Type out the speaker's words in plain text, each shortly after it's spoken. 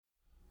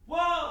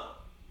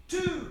2,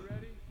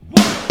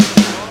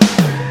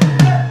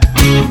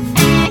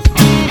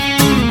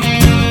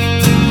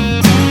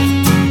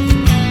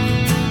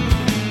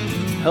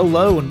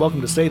 Hello and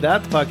welcome to Say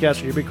That, the podcast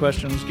where your big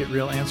questions get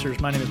real answers.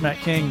 My name is Matt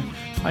King.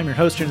 I'm your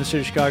host here in the city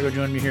of Chicago.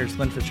 Joining me here is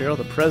Glenn Fitzgerald,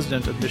 the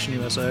president of Mission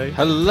USA.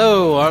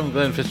 Hello, I'm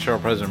Glenn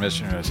Fitzgerald, president of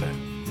Mission USA.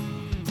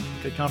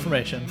 Good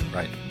confirmation.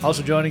 Right.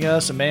 Also joining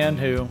us, a man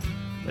who,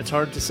 it's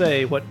hard to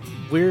say what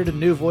weird and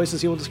new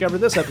voices he will discover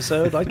this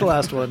episode, like the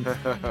last one.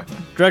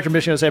 Director of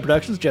Mission USA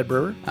Productions, Jed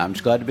Brewer. I'm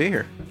just glad to be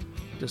here.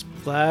 Just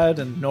glad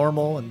and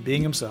normal and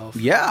being himself.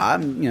 Yeah,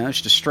 I'm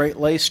just a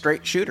straight-laced,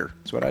 straight shooter.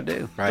 That's what I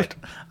do. Right.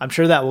 I'm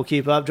sure that will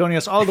keep up. Joining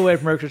us all the way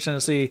from Oak Ridge,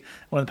 Tennessee,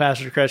 one of the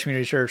pastors of Christ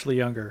Community Church, Lee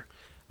Younger.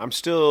 I'm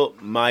still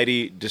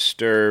mighty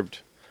disturbed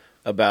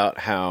about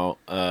how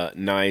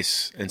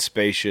nice and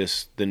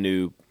spacious the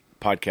new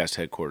podcast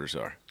headquarters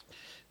are.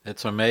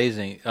 It's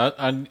amazing.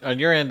 On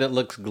your end, it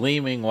looks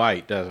gleaming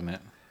white, doesn't it?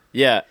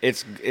 Yeah,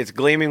 it's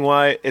gleaming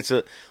white. It's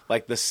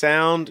like the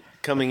sound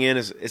coming in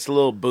it's a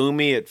little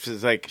boomy. It's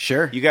like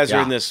Sure. You guys are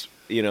Yeah. in this,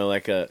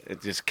 like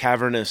this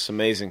cavernous,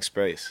 amazing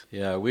space.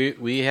 Yeah,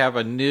 we have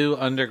a new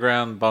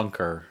underground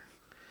bunker,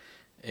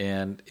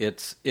 and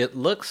it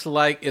looks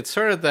like it's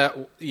sort of that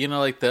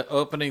like the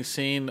opening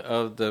scene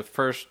of the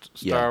first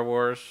Star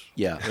Wars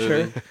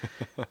movie,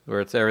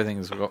 where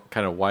everything's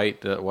kind of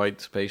white, white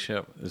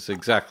spaceship. It's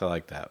exactly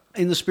like that.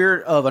 In the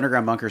spirit of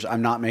underground bunkers,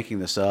 I'm not making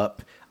this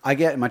up. I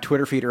get in my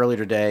Twitter feed earlier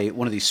today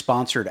one of these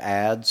sponsored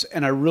ads,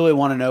 and I really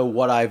want to know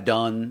what I've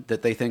done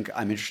that they think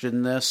I'm interested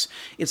in this.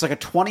 It's like a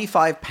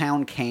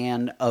 25-pound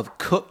can of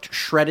cooked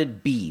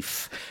shredded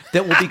beef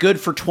that will be good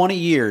for 20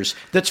 years.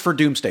 That's for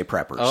doomsday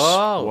preppers.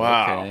 Oh,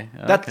 Wow. Okay.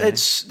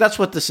 That's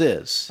what this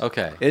is.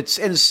 Okay. It's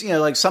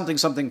like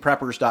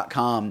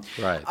somethingpreppers.com.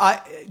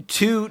 Right.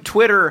 To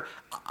Twitter,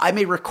 I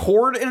may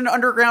record in an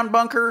underground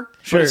bunker.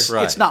 Sure. But it's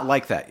Right. not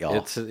like that,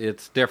 y'all.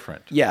 It's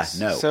different. Yeah,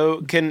 no.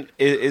 So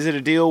is it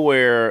a deal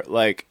where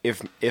like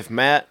if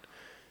Matt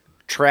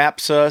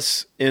traps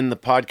us in the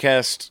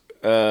podcast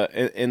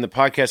in the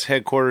podcast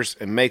headquarters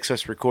and makes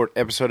us record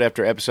episode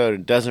after episode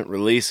and doesn't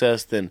release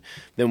us, then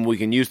we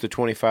can use the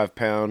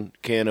 25-pound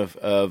can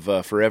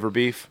of Forever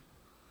Beef?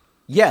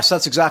 Yes,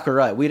 that's exactly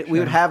right. We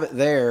would have it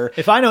there.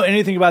 If I know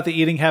anything about the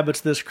eating habits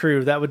of this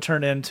crew, that would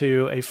turn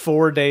into a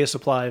 4-day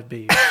supply of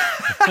beef.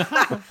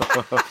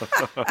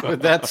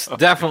 That's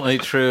definitely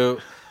true.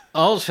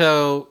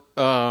 Also,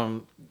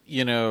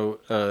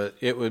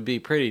 it would be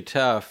pretty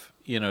tough,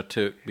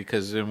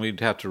 because then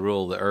we'd have to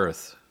rule the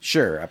earth.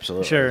 Sure,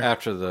 absolutely. Sure.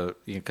 After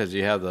because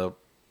you have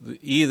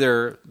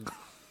either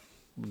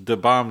the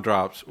bomb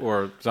drops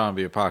or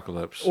zombie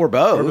apocalypse, Or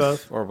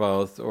both. Or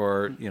both.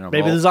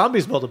 maybe the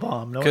zombies build a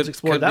bomb. No one's could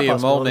explored that be a mole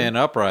possibility. man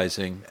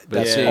uprising. But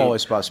That's see,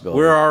 always a possibility.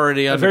 we're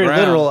already A very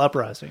underground. literal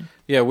uprising.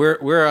 Yeah, we're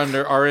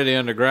already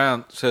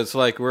underground, so it's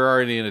like we're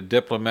already in a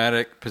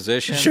diplomatic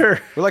position.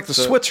 Sure. We're like the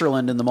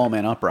Switzerland in the Mole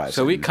Man Uprising.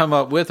 So we come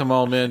up with a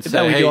mole man. Is that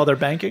how we do all their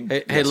banking?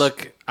 Hey,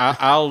 look,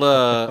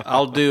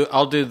 I'll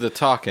do the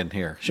talking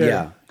here. Sure.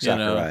 Yeah,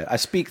 exactly You know. right. I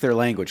speak their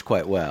language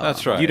quite well.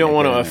 That's right. You don't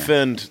want to Yeah.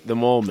 offend the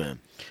mole men.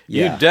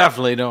 Yeah. You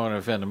definitely don't want to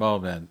offend a mole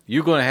man.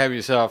 You're going to have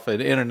yourself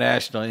an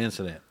international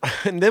incident.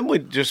 And then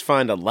we'd just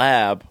find a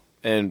lab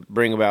and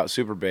bring about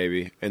Super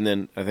Baby, and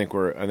then I think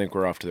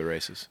we're off to the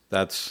races.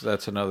 That's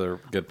another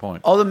good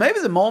point. Although maybe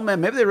the Mole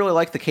Man, maybe they really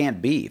like the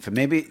canned beef, and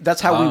maybe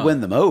that's how we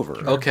win them over.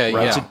 Okay,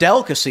 right? yeah. It's a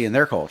delicacy in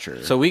their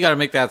culture. So we got to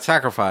make that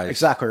sacrifice.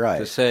 Exactly right.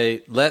 To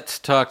say, let's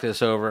talk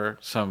this over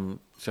some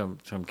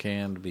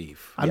canned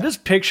beef. I'm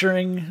just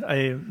picturing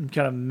a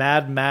kind of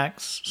Mad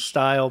Max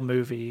style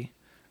movie.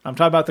 I'm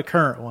talking about the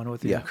current one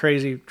with the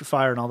crazy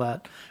fire and all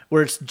that,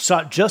 where it's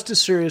shot just as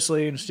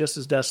seriously and it's just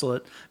as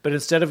desolate, but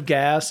instead of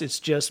gas, it's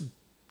just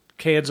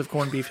cans of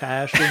corned beef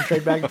hash being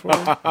traded back and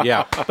forth.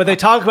 Yeah. But they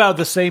talk about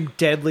the same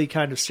deadly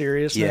kind of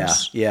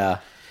seriousness.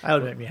 Yeah. That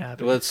would make me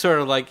happy. Well, it's sort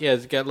of like,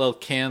 it's got little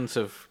cans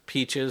of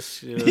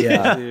peaches.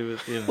 Yeah.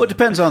 Well, it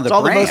depends on the It's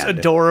all brand. the most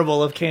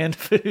adorable of canned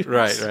foods.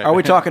 Right. Are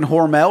we talking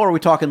Hormel or are we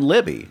talking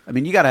Libby? I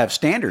mean, you got to have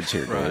standards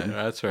here, dude. Right,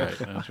 that's right.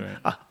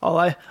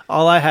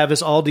 All I have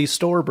is Aldi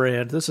store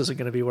brand. This isn't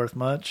going to be worth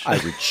much. I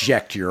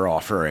reject your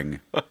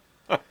offering.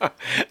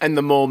 And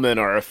the mole men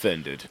are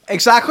offended.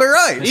 Exactly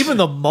right. Even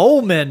the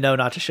mole men know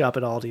not to shop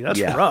at Aldi. That's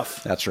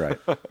rough. That's right.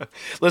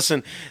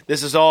 Listen,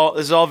 this is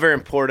all very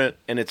important,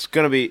 and it's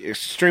going to be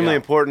extremely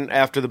important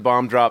after the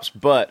bomb drops.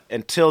 But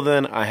until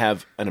then, I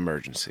have an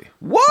emergency.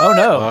 What? Oh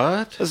no!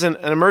 What? Listen,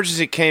 an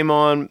emergency came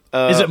on.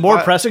 Is it more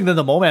pressing than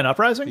the Mole Man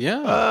Uprising?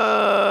 Yeah.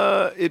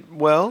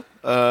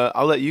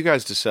 I'll let you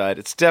guys decide.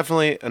 It's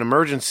definitely an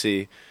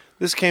emergency.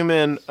 This came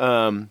in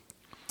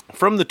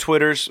from the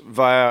Twitters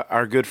via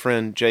our good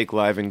friend Jake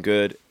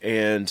Livengood,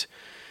 and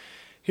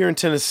here in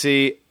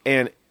Tennessee,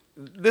 and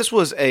this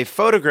was a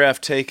photograph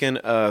taken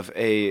of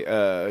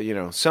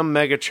some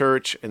mega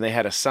church, and they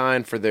had a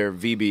sign for their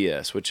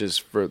VBS, which is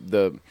for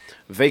the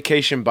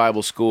Vacation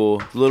Bible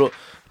School, little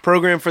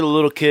program for the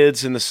little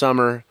kids in the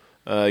summer.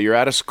 You're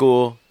out of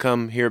school,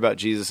 come hear about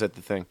Jesus at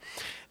the thing.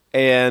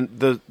 And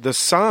the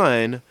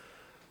sign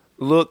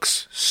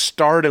looks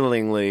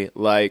startlingly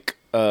like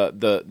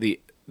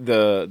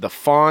the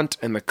font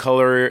and the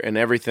color and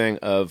everything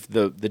of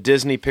the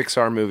Disney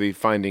Pixar movie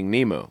Finding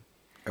Nemo.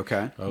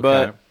 Okay.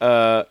 But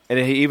and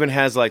it even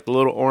has like the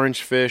little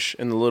orange fish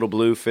and the little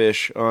blue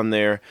fish on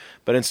there.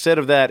 But instead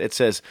of that, it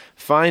says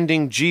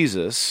Finding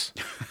Jesus.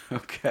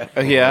 Okay.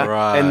 Yeah.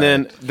 Right. And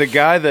then the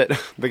guy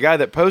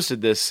that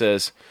posted this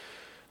says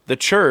the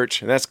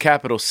church, and that's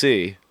capital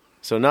C.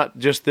 So not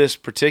just this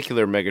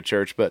particular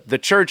megachurch, but the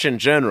church in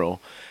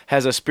general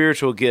has a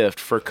spiritual gift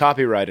for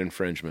copyright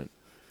infringement.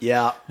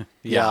 Yeah.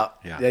 Yeah.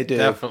 They do.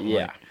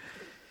 Definitely.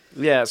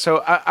 Yeah, so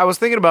I was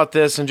thinking about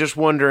this and just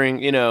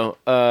wondering,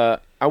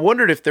 I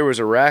wondered if there was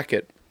a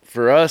racket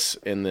for us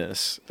in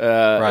this.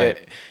 Right.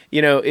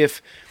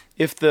 If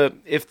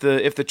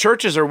the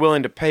churches are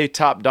willing to pay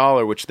top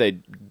dollar, which they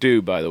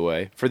do, by the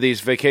way, for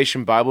these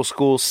Vacation Bible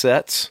School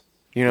sets,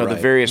 the Right.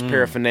 various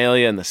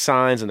paraphernalia and the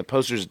signs and the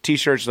posters, the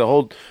T-shirts, the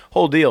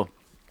whole deal.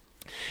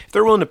 If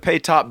they're willing to pay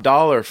top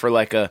dollar for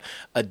like a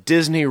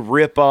Disney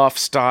rip-off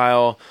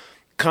style,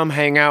 come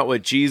hang out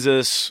with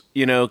Jesus,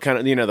 kind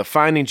of, the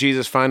Finding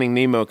Jesus, Finding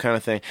Nemo kind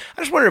of thing.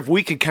 I just wonder if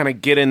we could kind of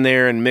get in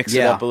there and mix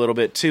it up a little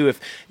bit too.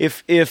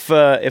 If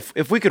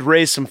we could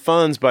raise some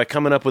funds by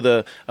coming up with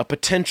a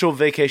potential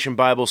Vacation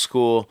Bible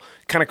School,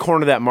 kind of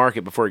corner that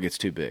market before it gets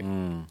too big.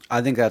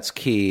 I think that's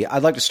key.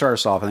 I'd like to start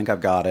us off. I think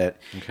I've got it.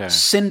 Okay.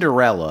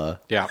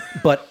 Cinderella. Yeah.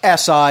 But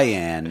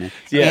SIN.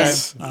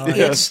 Yes.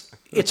 And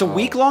it's a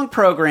week-long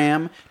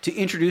program to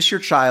introduce your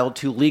child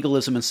to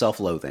legalism and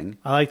self-loathing.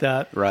 I like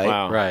that. Right?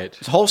 Wow. Right.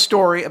 It's a whole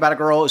story about a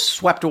girl who's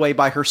swept away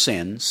by her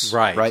sins.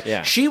 Right. Right.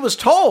 Yeah. She was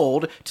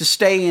told to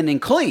stay in and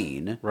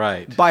clean.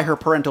 Right. By her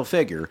parental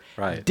figure.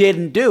 Right.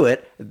 Didn't do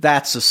it.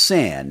 That's a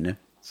sin.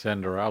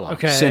 Cinderella.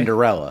 Okay.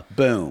 Cinderella.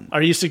 Boom.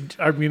 Are you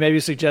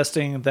maybe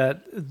suggesting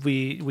that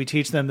we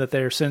teach them that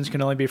their sins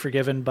can only be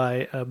forgiven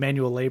by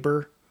manual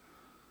labor?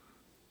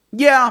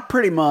 Yeah,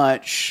 pretty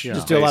much.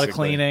 Just do a lot of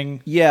basically.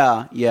 cleaning.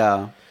 Yeah.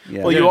 Well,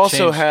 you Gonna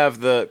also change-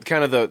 have the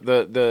kind of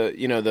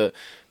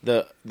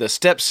the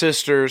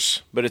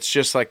stepsisters, but it's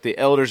just like the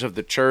elders of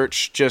the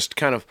church, just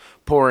kind of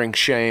pouring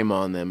shame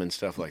on them and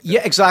stuff like that.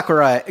 Yeah, exactly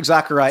right.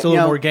 Exactly right. It's a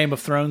little more Game of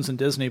Thrones than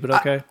Disney, but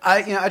okay.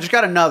 I just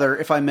got another,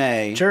 if I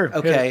may. Sure,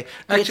 Okay.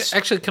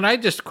 Actually, can I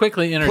just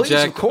quickly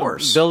interject? of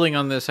course. Building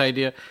on this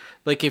idea,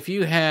 like if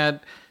you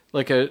had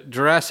like a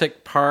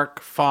Jurassic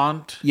Park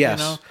font,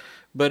 Yes.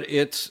 but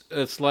it's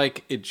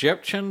like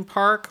Egyptian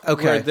Park,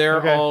 Okay. where they're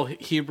Okay. all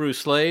Hebrew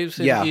slaves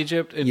in Yeah.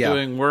 Egypt and Yeah.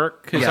 doing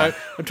work. Because Yeah.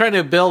 I'm trying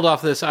to build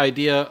off this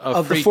idea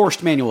of the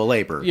forced manual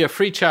labor.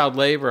 free child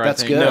labor.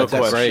 That's I think. good. No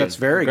that's, question. that's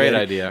very great good.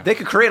 idea. They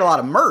could create a lot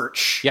of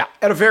merch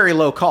at a very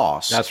low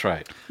cost. That's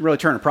right. Really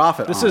turn a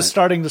profit This on is it.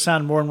 starting to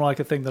sound more and more like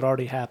a thing that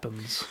already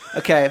happens.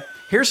 Okay,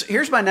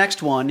 here's my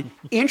next one.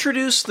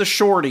 Introduce the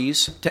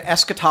shorties to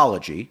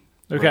eschatology.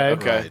 Okay.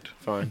 Okay,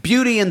 fine.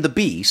 Beauty and the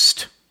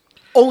Beast.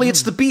 Only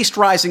it's the beast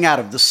rising out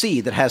of the sea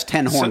that has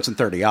 10 horns and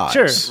 30 eyes.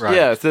 Sure. Right.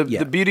 Yeah, it's Yeah.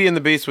 the Beauty and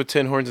the Beast with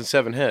 10 horns and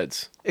 7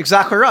 heads.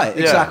 Exactly right.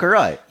 Exactly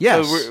right.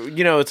 Yes.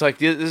 So it's like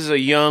this is a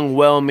young,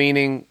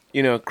 well-meaning,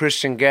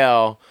 Christian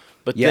gal,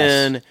 but Yes.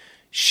 then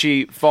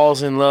she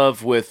falls in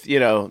love with,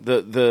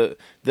 the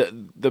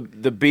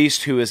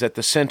beast who is at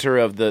the center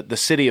of the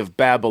city of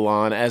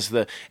Babylon as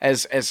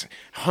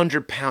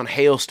 100-pound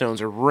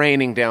hailstones are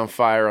raining down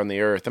fire on the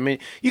earth. I mean,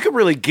 you could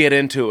really get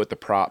into it with the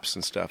props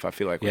and stuff, I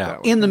feel like, with that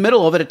one. In the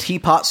middle of it, a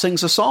teapot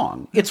sings a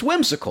song. It's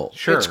whimsical.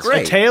 Sure. It's A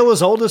great. tale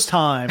as old as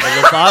time,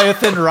 a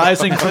Leviathan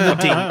rising from the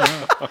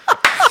deep.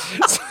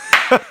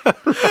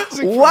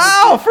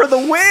 Wow, for the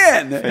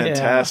win!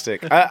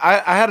 Fantastic.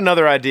 I had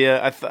another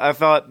idea. I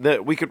thought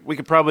that we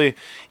could probably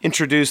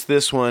introduce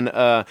this one.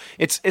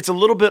 It's a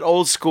little bit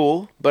old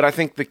school, but I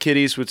think the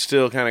kiddies would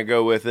still kind of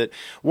go with it.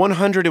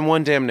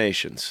 101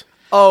 Damnations.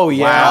 Oh,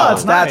 yeah. Wow,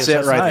 that's that's nice. it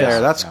That's right nice.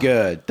 there. That's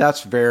good.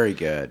 That's very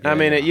good. I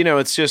mean, Yeah.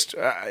 it's just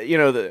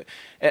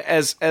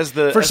as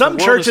the For some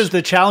the world churches, is,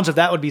 the challenge of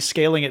that would be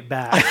scaling it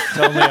back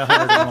to only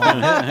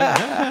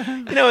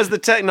 101. as the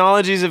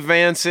technology's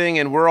advancing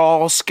and we're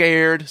all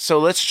scared, so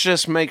let's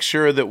just make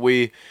sure that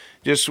we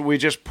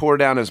just pour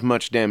down as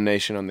much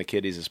damnation on the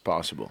kiddies as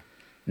possible.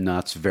 No,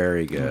 that's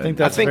very good. I think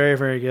that's very,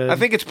 very good. I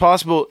think it's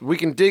possible we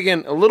can dig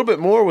in a little bit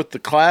more with the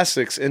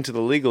classics into the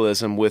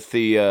legalism with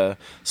the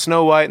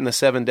Snow White and the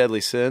 7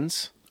 Deadly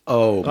Sins.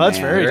 Oh, that's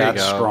man, very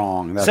that's good.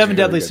 strong. That's Seven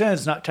very Deadly good.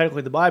 Sins, not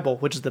technically the Bible,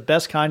 which is the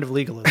best kind of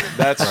legalism.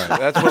 That's what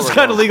That's we're the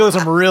kind of going.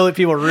 legalism really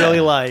people really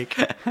like.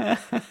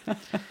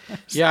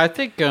 Yeah, I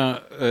think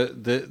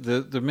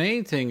the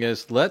main thing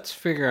is let's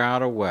figure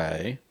out a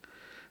way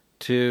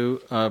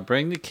to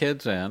bring the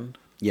kids in,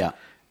 Yeah.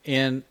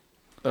 and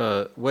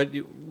what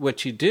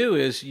you do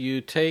is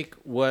you take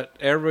what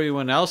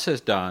everyone else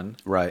has done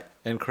Right.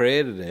 and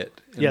created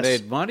it and Yes.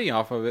 made money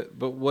off of it.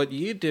 But what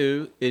you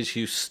do is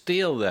you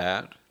steal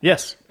that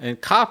Yes. and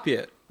copy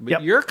it. But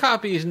Yep. your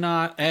copy is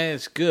not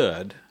as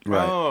good,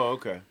 Right. Oh,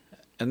 okay.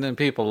 and then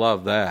people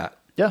love that.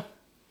 Yeah.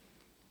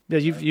 Yeah,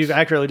 you've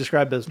accurately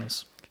described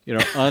business.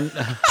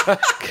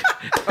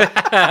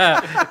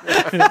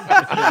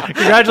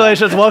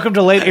 Congratulations. Welcome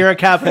to late era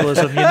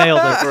capitalism. You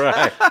nailed it.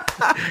 Right.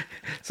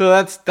 So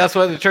that's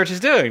what the church is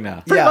doing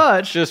now. Pretty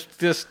much.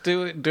 Just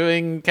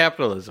doing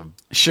capitalism.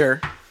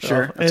 Sure.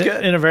 That's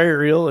good. In a very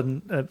real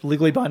and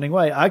legally binding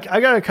way. I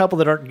got a couple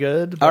that aren't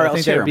good, but All right, I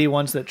think they would be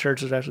ones that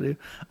churches actually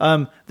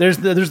do. There's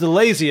the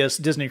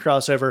laziest Disney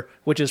crossover,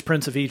 which is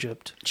Prince of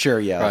Egypt. Sure,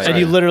 yeah. Right. And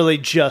you literally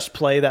just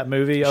play that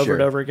movie over Sure.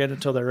 and over again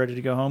until they're ready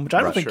to go home, which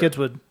I don't think sure. kids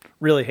would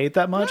really hate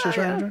that much.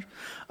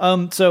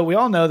 So we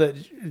all know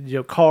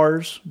that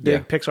Cars,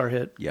 big Pixar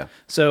hit. Yeah.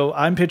 So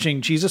I'm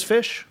pitching Jesus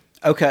Fish.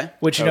 Okay.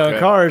 Which, in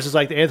Cars is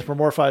like the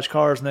anthropomorphized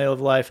cars and they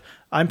live life.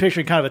 I'm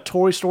picturing kind of a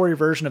Toy Story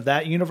version of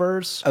that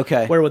universe.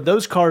 Okay. Where when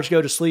those cars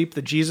go to sleep,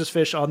 the Jesus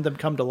fish on them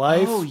come to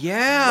life. Oh,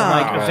 yeah.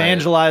 And like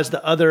evangelize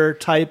the other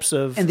types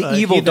of And the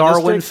evil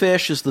Darwin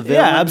fish is the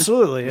villain. Yeah,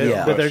 absolutely.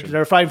 Yeah. But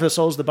they're fighting for the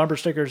souls. The bumper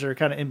stickers are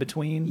kind of in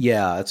between.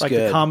 Yeah, that's like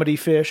good. the comedy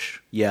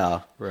fish.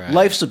 Yeah. Right.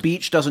 Life's a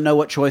beach, doesn't know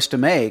what choice to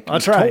make.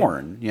 That's He's right.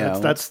 torn. You know?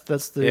 That's the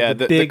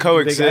the big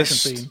coexist. big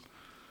action scene.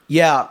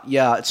 Yeah,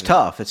 it's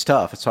tough.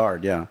 It's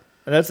hard, yeah.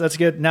 That's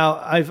good. Now,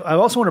 I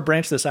also want to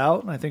branch this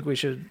out. I think we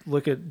should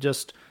look at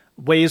just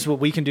ways what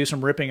we can do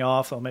some ripping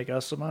off that'll make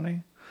us some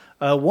money.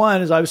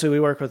 One is obviously we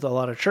work with a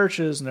lot of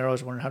churches, and they're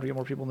always wondering how to get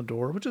more people in the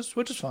door, which is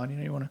fine.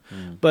 You want to,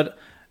 but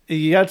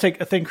you got to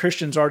take a thing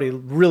Christians already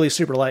really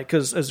super like,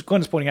 because as Glenn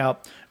is pointing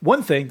out,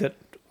 one thing that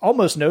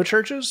almost no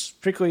churches,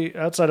 particularly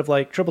outside of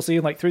like Triple C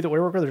and like 3 that we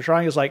work with, are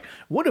trying is like,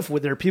 what if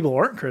there are people who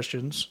aren't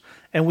Christians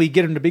and we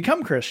get them to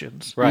become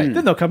Christians? Right.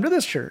 Then they'll come to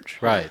this church.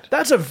 Right.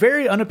 That's a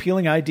very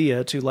unappealing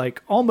idea to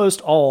like almost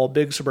all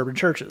big suburban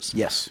churches.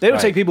 Yes. They would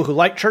Right. take people who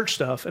like church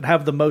stuff and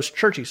have the most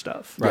churchy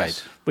stuff. Right.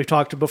 Yes. We've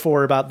talked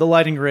before about the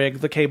lighting rig,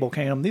 the cable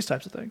cam, these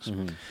types of things.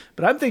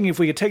 But I'm thinking if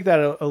we could take that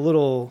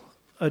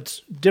a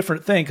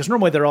different thing, because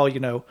normally they're all,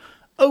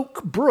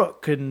 Oak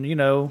Brook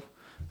and,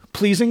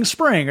 Pleasing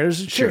Spring. Or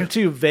there's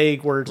two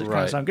vague words that kind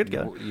Right. of sound good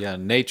together. Yeah,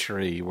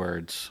 nature-y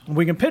words.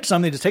 We can pitch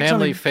something to take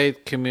Family, something.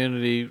 faith,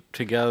 community,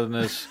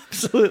 togetherness,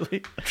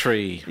 Absolutely.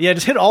 tree. Yeah,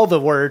 just hit all the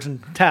words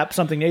and tap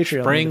something nature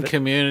on the Spring, end of it.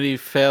 community,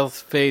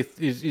 faith.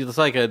 It's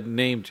like a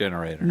name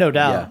generator. No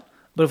doubt. Yeah.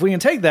 But if we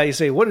can take that, you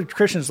say, what do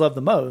Christians love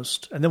the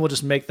most? And then we'll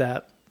just make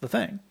that the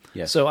thing.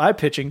 Yes. So I'm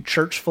pitching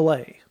Church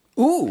Filet.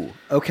 Ooh,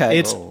 okay.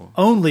 It's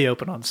only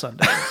open on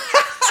Sunday.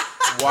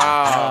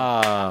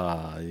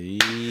 Wow.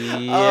 Yeah.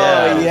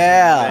 Oh,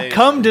 yeah.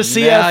 Come to Now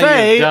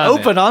CFA, you've done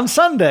open it. on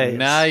Sundays.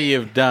 Now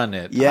you've done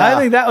it. Yeah. I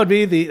think that would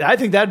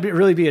be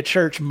really be a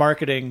church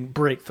marketing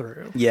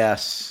breakthrough.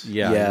 Yes.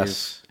 Yeah.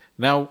 Yes.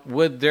 Now,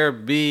 would there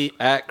be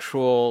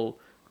actual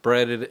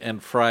breaded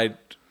and fried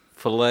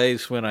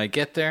fillets when I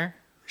get there?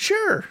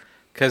 Sure.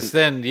 Because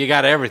then you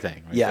got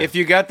everything. Right? Yeah. If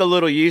you got the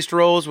little yeast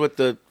rolls with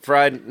the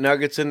fried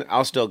nuggets in,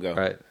 I'll still go.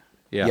 Right.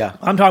 Yeah. Yeah.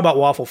 I'm talking about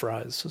waffle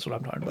fries. That's what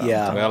I'm talking about.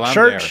 Yeah. Well, I'm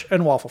Church there.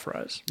 and waffle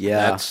fries.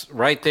 Yeah. That's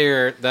right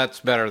there.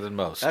 That's better than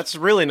most. That's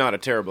really not a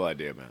terrible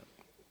idea, Matt.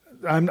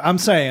 I'm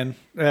saying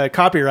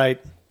copyright.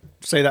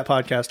 Say that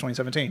podcast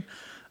 2017.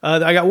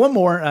 I got one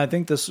more. I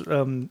think this.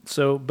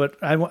 But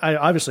I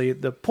obviously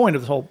the point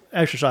of the whole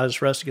exercise is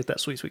for us to get that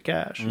sweet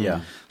cash.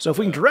 Yeah. So if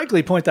we can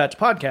directly point that to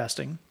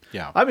podcasting,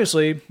 Yeah.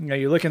 Obviously,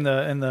 you look in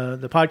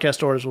the podcast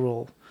store. There's a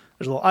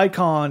little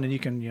icon, and you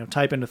can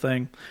type in a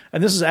thing.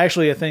 And this is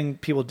actually a thing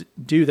people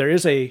do. There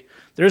is a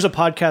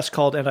podcast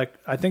called, and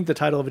I think the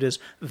title of it is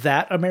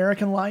That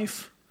American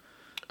Life.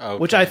 Okay.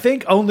 Which I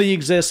think only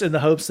exists in the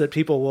hopes that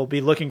people will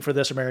be looking for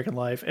This American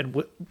Life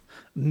and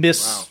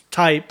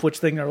mistype which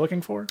thing they're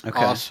looking for.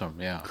 Okay. Awesome.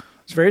 Yeah.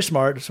 It's very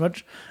smart. It's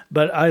much,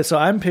 but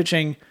I'm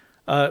pitching.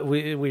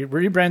 We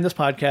rebrand this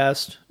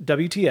podcast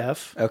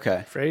WTF.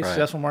 Okay. Very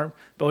successful mark,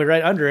 but we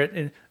write under it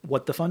in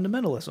what the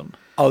fundamentalism.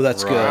 Oh,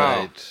 that's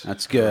Right. good.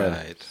 That's good.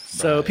 Right.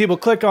 So people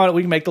click on it.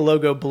 We can make the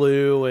logo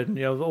blue,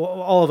 and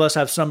all of us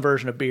have some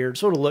version of beard,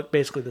 so it'll look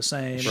basically the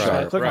same. So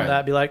I click on that,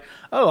 and be like,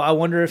 oh, I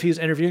wonder if he's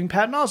interviewing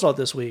Patton Oswalt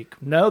this week.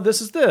 No,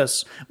 this is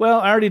this. Well,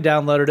 I already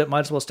downloaded it.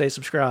 Might as well stay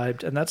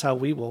subscribed, and that's how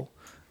we will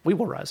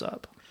rise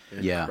up.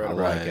 Yeah, I like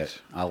Right.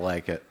 it. I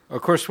like it.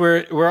 Of course,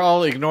 we're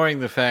all ignoring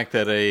the fact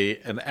that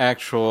an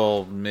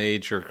actual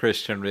major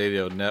Christian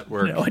radio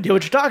network No idea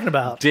what you're talking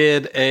about.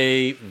 did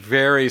a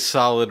very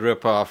solid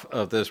ripoff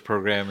of this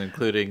program,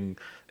 including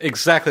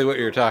exactly what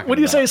you're talking about. When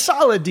you say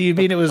solid, do you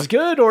mean it was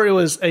good or it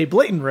was a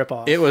blatant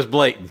ripoff? It was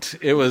blatant.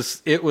 It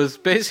was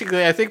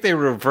basically, I think they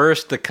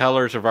reversed the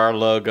colors of our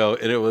logo,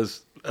 and it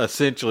was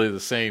essentially the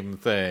same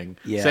thing,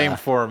 Yeah. same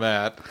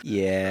format.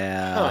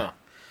 Yeah.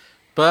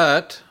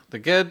 But the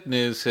good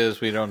news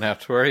is we don't have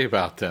to worry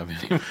about them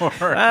anymore.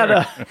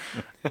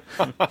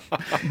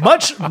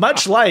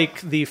 much like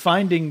the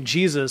Finding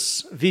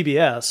Jesus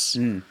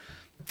VBS,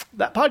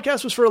 that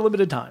podcast was for a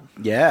limited time.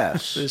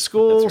 Yes. The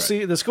school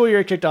the school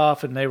year kicked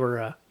off, and they were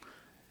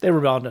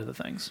on to other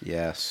things.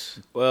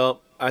 Yes.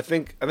 Well, I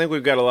think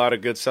we've got a lot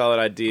of good, solid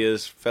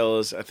ideas,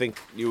 fellas. I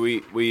think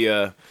we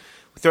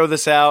throw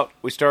this out.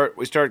 We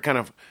start kind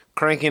of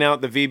cranking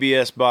out the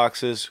VBS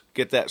boxes,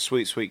 get that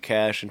sweet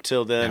cash.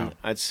 Until then,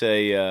 I'd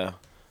say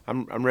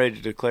I'm ready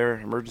to declare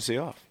emergency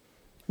off.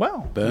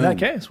 Well, Boom. in that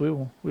case, we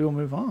will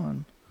move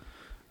on.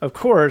 Of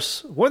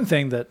course, one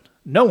thing that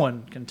no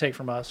one can take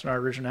from us in our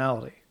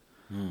originality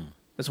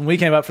is when we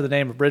came up for the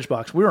name of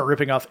Bridgebox, we weren't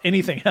ripping off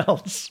anything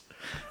else.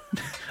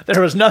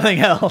 There was nothing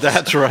else.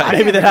 That's right.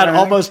 Maybe they had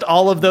almost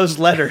all of those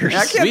letters.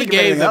 We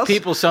gave the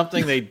people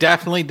something they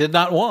definitely did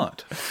not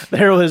want.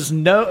 There was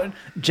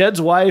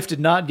Jed's wife did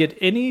not get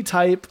any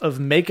type of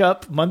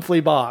makeup monthly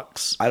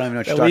box. I don't even know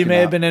what that you're we talking may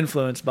about. have been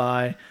influenced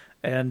by.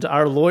 And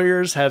our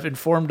lawyers have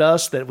informed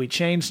us that we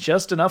changed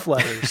just enough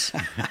letters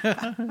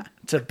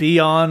to be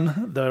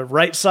on the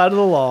right side of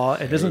the law.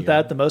 And isn't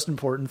that the most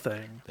important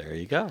thing? There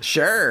you go.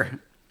 Sure.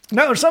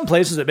 Now, there's some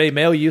places that may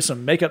mail you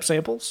some makeup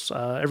samples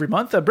every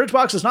month.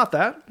 Bridgebox is not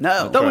that.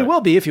 No. Though we right.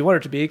 will be if you want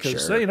it to be,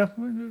 because, Sure.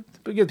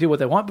 we give people what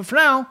they want. But for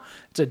now,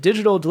 it's a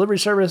digital delivery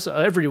service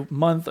every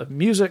month of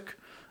music,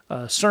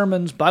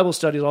 sermons, Bible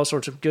studies, all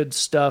sorts of good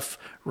stuff,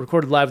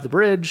 recorded live at the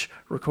Bridge,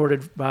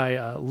 recorded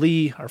by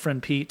Lee, our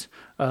friend Pete,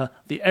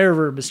 the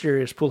ever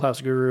mysterious Pool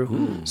House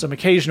Guru, some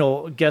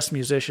occasional guest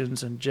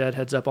musicians, and Jed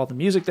heads up all the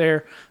music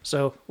there.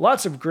 So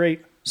lots of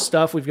great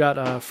stuff. We've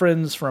got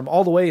friends from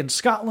all the way in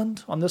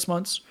Scotland on this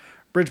month's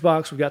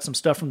Bridgebox. We've got some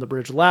stuff from the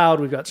Bridge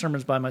Loud. We've got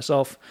sermons by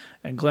myself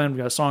and Glenn. We've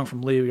got a song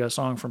from Lee. We've got a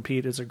song from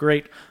Pete. It's a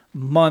great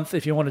month.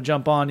 If you want to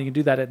jump on, you can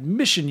do that at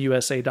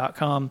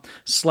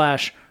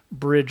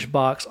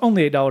missionusa.com/Bridgebox.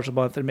 Only $8 a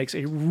month. It makes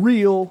a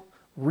real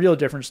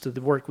difference to the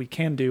work we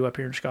can do up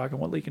here in Chicago and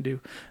what Lee can do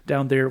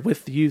down there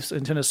with the youth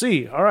in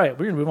Tennessee. All right,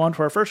 we're going to move on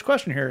to our first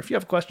question here. If you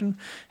have a question,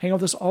 hang on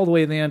with us all the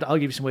way to the end. I'll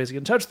give you some ways to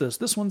get in touch with us.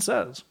 This one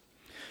says,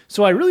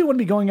 so I really want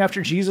to be going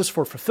after Jesus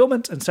for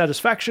fulfillment and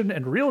satisfaction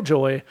and real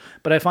joy,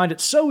 but I find it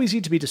so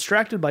easy to be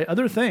distracted by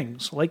other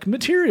things, like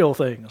material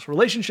things,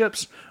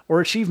 relationships,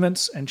 or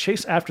achievements, and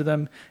chase after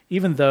them,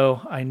 even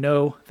though I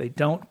know they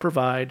don't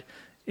provide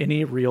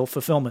any real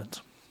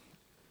fulfillment.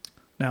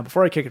 Now,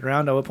 before I kick it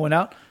around, I will point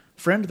out,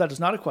 friend, that is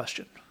not a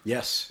question.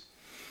 Yes.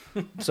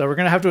 So we're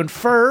going to have to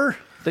infer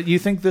that you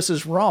think this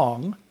is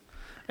wrong,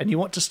 and you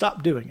want to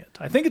stop doing it.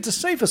 I think it's a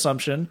safe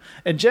assumption.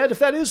 And Jed, if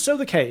that is so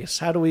the case,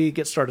 how do we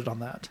get started on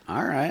that?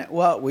 All right.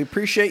 Well, we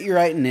appreciate you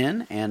writing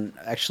in, and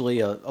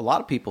actually a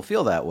lot of people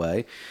feel that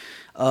way.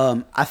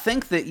 I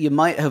think that you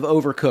might have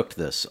overcooked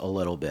this a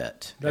little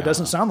bit. That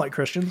doesn't sound like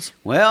Christians.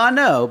 Well, I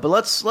know, but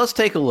let's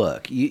take a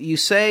look. You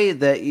say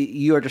that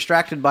you are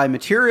distracted by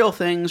material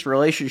things,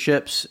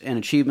 relationships, and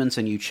achievements,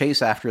 and you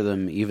chase after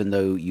them even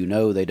though you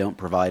know they don't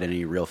provide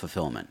any real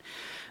fulfillment.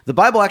 The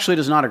Bible actually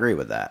does not agree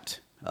with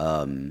that.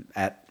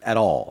 At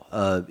all.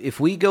 If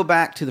we go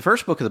back to the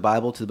first book of the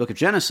Bible, to the book of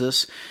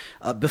Genesis,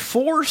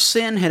 before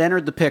sin had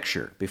entered the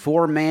picture,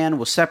 before man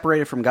was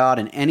separated from God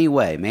in any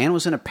way, man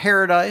was in a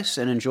paradise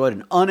and enjoyed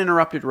an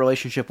uninterrupted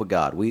relationship with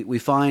God. We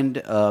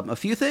find a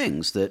few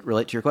things that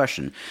relate to your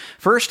question.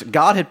 First,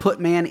 God had put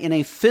man in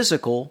a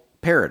physical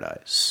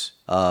paradise.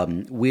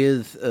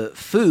 With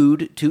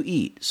food to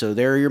eat. So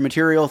there are your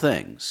material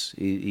things.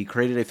 He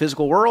created a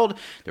physical world.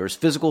 There was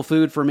physical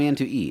food for man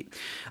to eat.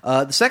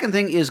 The second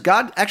thing is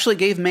God actually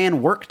gave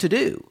man work to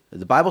do.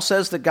 The Bible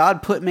says that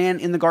God put man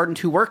in the garden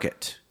to work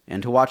it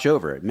and to watch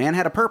over it. Man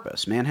had a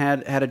purpose. Man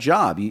had a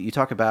job. You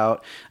talk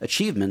about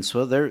achievements.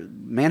 Well,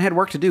 man had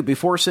work to do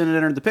before sin had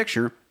entered the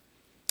picture.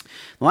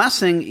 The last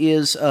thing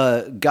is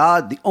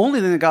God. The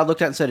only thing that God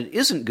looked at and said it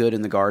isn't good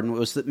in the garden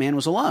was that man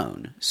was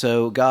alone.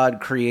 So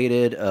God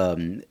created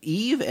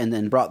Eve and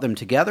then brought them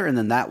together, and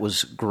then that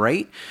was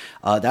great.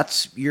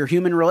 That's your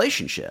human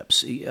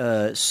relationships.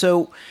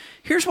 So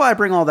here's why I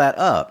bring all that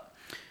up.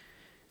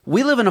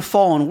 We live in a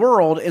fallen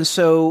world, and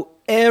so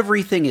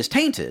everything is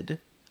tainted.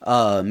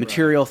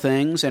 Material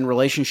things and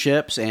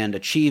relationships and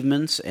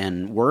achievements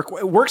and work.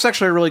 Work's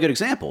actually a really good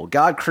example.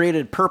 God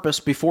created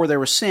purpose before there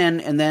was sin,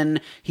 and then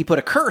he put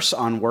a curse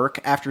on work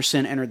after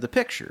sin entered the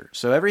picture.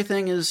 So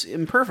everything is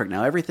imperfect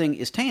now. Everything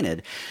is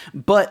tainted.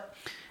 But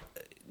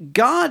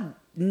God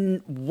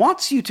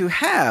wants you to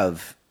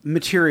have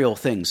material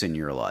things in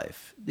your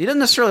life. He doesn't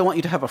necessarily want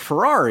you to have a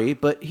Ferrari,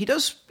 but he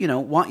does,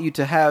 want you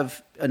to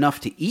have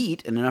enough to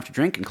eat and enough to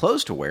drink and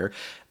clothes to wear.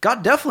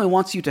 God definitely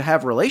wants you to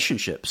have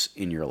relationships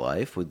in your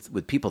life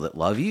with people that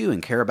love you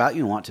and care about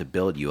you and want to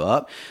build you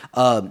up.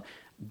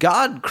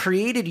 God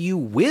created you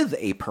with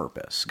a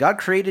purpose. God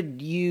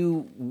created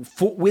you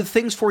with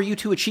things for you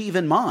to achieve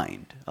in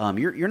mind.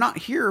 You're not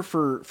here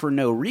for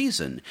no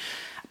reason.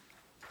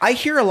 I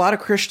hear a lot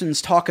of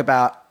Christians talk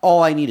about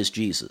all I need is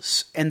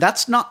Jesus, and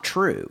that's not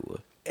true.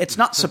 It's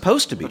not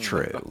supposed to be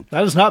true.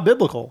 That is not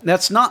biblical.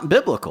 That's not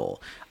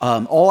biblical.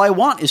 All I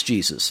want is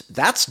Jesus.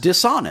 That's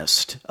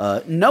dishonest.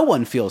 No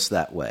one feels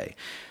that way.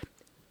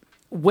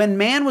 When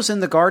man was in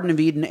the Garden of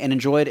Eden and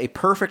enjoyed a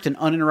perfect and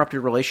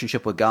uninterrupted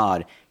relationship with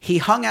God, he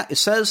hung out. It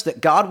says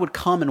that God would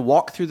come and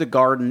walk through the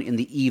garden in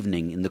the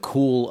evening, in the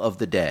cool of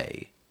the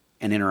day,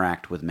 and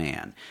interact with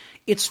man.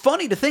 It's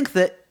funny to think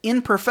that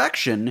in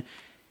perfection,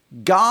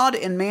 God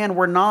and man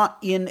were not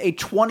in a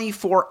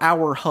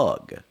 24-hour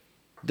hug,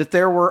 that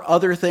there were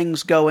other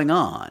things going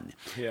on.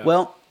 Yeah.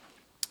 Well,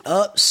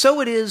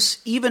 so it is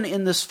even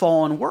in this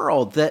fallen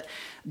world that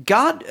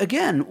God,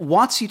 again,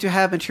 wants you to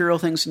have material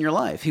things in your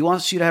life. He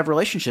wants you to have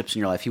relationships in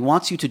your life. He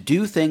wants you to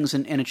do things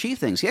and achieve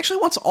things. He actually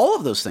wants all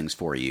of those things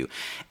for you.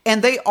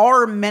 And they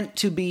are meant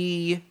to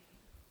be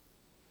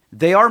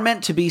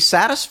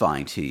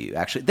satisfying to you,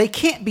 actually. They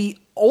can't be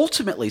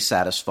ultimately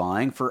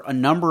satisfying for a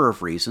number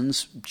of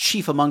reasons.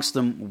 Chief amongst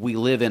them, we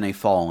live in a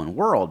fallen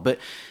world. But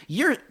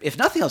if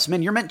nothing else,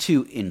 you're meant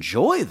to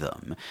enjoy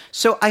them.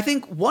 So I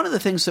think one of the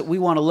things that we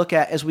want to look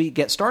at as we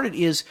get started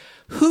is,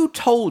 who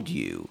told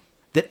you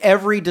that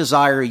every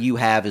desire you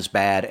have is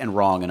bad and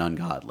wrong and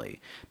ungodly?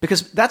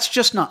 Because that's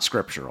just not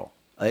scriptural.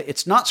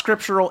 It's not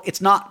scriptural, it's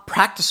not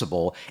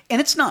practicable,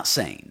 and it's not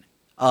sane.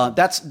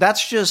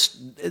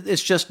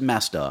 It's just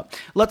messed up.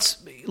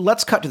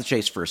 Let's cut to the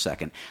chase for a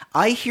second.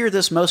 I hear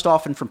this most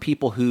often from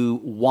people who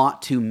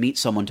want to meet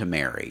someone to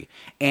marry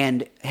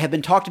and have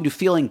been talked into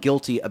feeling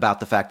guilty about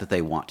the fact that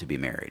they want to be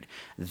married.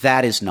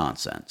 That is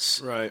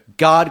nonsense. Right.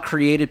 God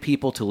created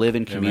people to live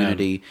in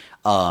community.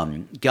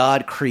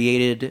 God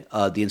created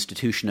the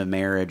institution of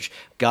marriage.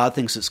 God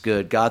thinks it's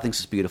good. God thinks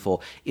it's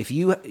beautiful. If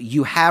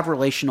you have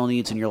relational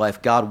needs in your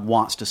life, God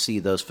wants to see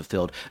those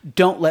fulfilled.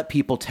 Don't let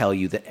people tell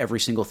you that every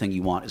single thing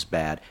you want is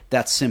bad.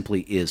 That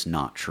simply is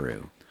not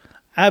true.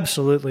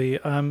 Absolutely.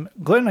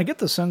 Glenn, I get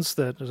the sense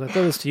that, as I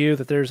throw this to you,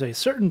 that there's a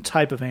certain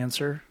type of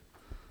answer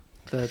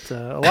that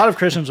a lot of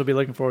Christians will be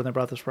looking for when they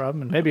brought this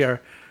problem, and maybe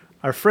our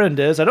friend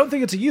is. I don't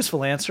think it's a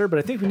useful answer, but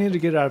I think we need to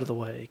get it out of the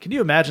way. Can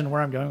you imagine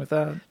where I'm going with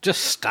that?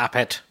 Just stop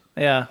it.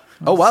 Yeah.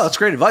 Oh, wow, that's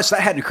great advice.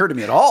 That hadn't occurred to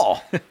me at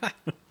all.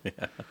 Yeah.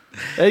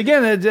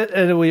 Again,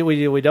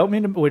 we don't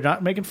mean to, we're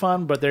not making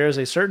fun, but there is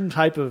a certain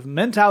type of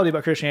mentality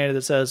about Christianity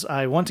that says,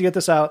 I want to get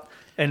this out,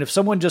 and if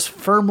someone just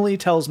firmly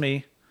tells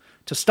me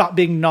to stop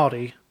being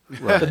naughty,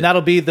 then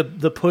that'll be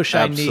the push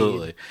I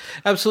need.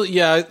 Absolutely.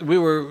 Yeah, we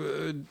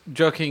were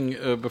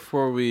joking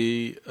before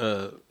we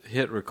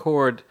hit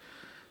record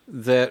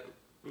that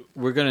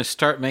we're going to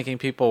start making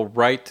people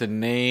write the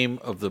name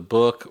of the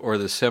book or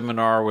the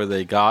seminar where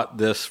they got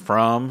this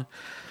from,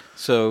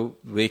 so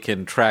we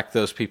can track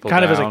those people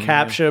down. Kind of as a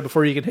CAPTCHA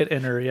before you can hit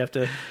enter. You have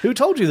to, who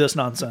told you this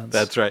nonsense?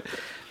 That's right.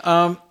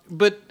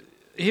 But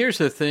here's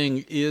the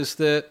thing, is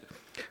that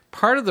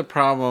part of the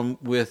problem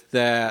with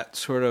that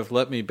sort of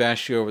let me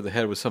bash you over the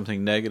head with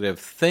something negative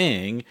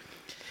thing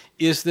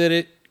is that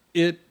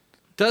it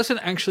doesn't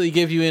actually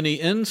give you any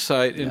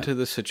insight into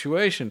the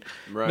situation.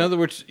 Right. In other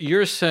words,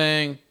 you're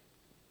saying,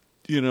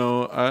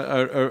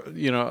 I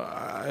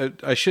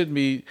shouldn't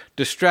be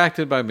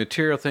distracted by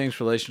material things,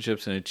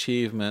 relationships, and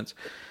achievements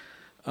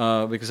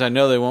because I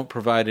know they won't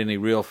provide any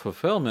real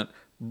fulfillment.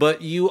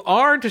 But you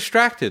are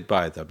distracted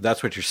by them.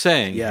 That's what you're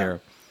saying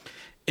here.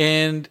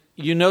 And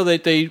you know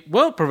that they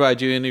won't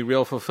provide you any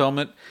real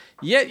fulfillment,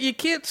 yet you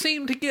can't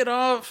seem to get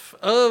off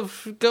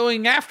of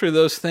going after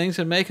those things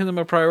and making them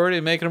a priority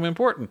and making them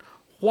important.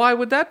 Why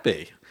would that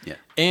be? Yeah.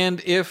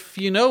 And if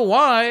you know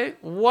why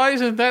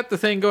isn't that the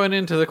thing going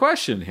into the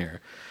question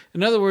here?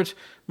 In other words,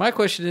 my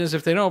question is,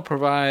 if they don't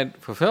provide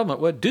fulfillment,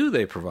 what do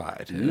they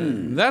provide?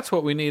 That's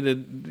what we need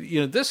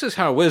to, this is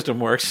how wisdom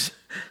works.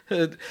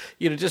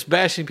 Just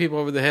bashing people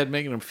over the head,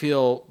 making them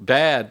feel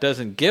bad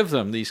doesn't give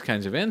them these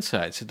kinds of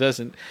insights. It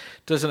doesn't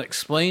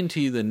explain to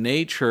you the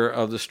nature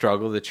of the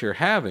struggle that you're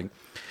having.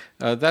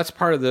 That's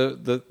part of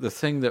the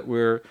thing that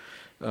we're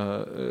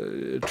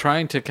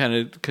trying to kind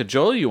of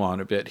cajole you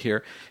on a bit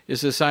here,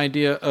 is this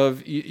idea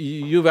of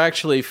you've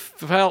actually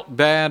felt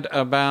bad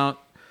about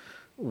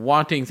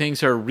wanting things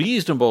that are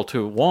reasonable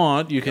to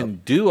want. You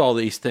can do all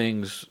these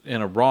things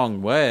in a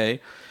wrong way,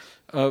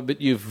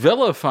 but you've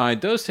vilified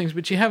those things,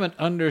 but you haven't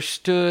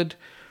understood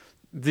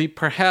the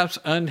perhaps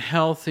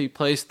unhealthy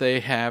place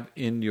they have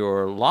in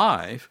your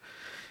life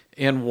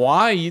and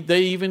why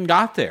they even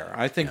got there.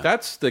 I think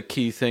that's the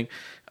key thing.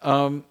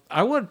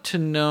 I want to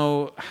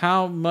know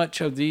how much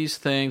of these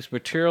things,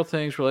 material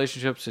things,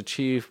 relationships,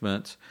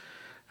 achievements,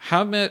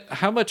 how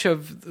much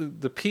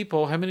of the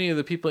people, how many of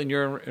the people in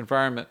your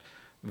environment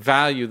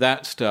value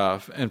that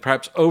stuff and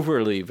perhaps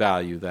overly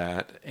value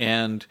that,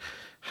 and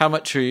how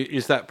much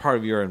is that part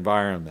of your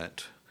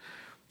environment?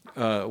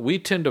 We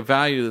tend to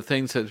value the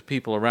things that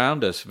people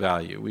around us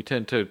value. We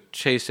tend to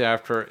chase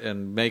after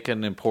and make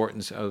an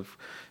importance of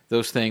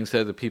those things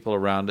that the people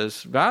around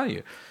us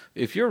value.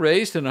 If you're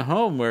raised in a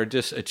home where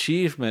just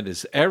achievement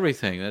is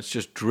everything, that's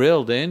just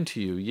drilled into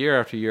you year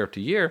after year after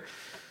year,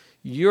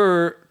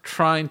 you're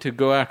trying to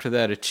go after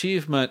that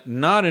achievement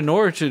not in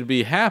order to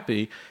be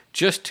happy,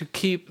 just to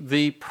keep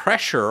the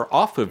pressure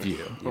off of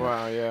you.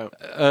 Wow, yeah.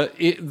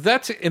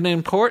 That's an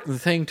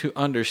important thing to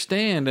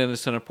understand, and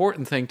it's an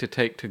important thing to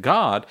take to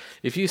God.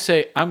 If you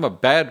say, I'm a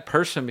bad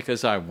person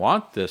because I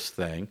want this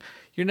thing,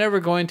 you're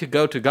never going to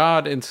go to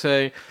God and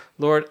say,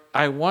 Lord,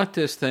 I want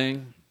this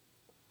thing,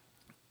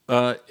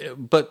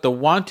 but the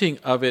wanting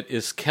of it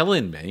is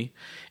killing me,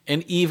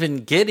 and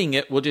even getting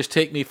it will just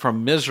take me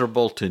from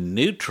miserable to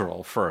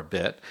neutral for a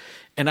bit.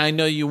 And I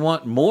know you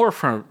want more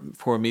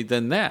for me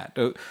than that.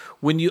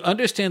 When you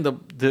understand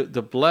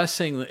the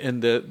blessing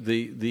and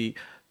the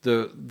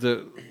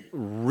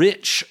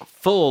rich,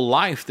 full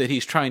life that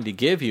He's trying to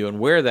give you and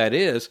where that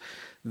is,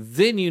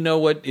 then you know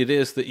what it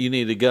is that you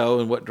need to go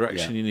and what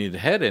direction you need to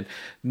head in.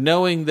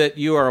 Knowing that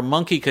you are a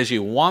monkey because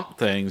you want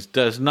things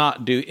does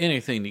not do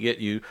anything to get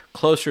you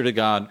closer to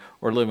God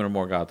or living a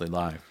more godly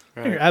life.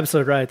 Right. You're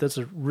absolutely right. That's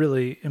a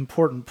really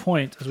important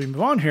point as we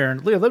move on here.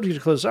 And Lee, I'd love you to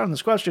close out on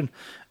this question.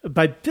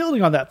 By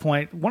building on that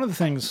point, one of the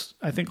things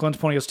I think Glenn's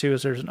pointing us to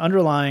is there's an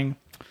underlying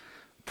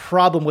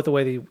problem with the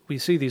way we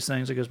see these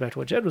things. It goes back to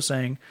what Jed was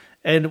saying.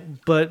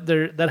 But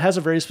that has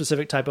a very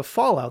specific type of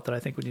fallout that I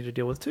think we need to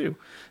deal with too.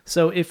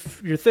 So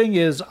if your thing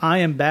is, I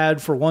am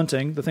bad for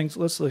wanting the things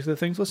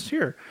listed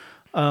here,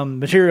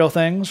 material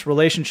things,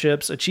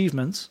 relationships,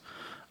 achievements.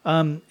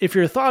 If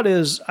your thought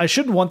is, I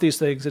shouldn't want these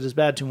things, it is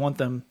bad to want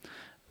them,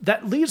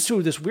 that leads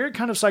to this weird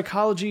kind of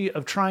psychology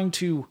of trying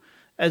to,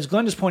 as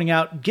Glenn is pointing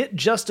out, get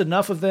just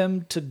enough of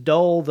them to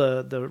dull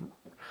the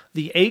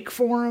ache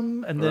for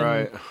them, and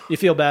then you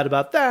feel bad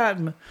about that.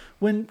 And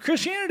when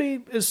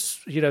Christianity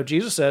is,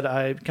 Jesus said,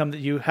 I come that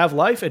you have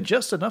life and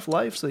just enough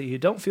life so that you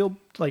don't feel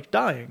like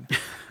dying.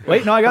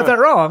 Wait, no, I got that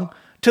wrong.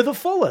 To the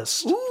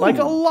fullest, like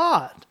a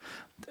lot.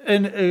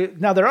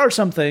 And now there are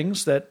some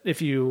things that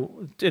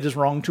it is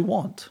wrong to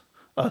want.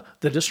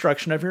 The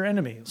destruction of your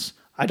enemies.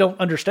 I don't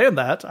understand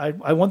that.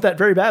 I want that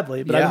very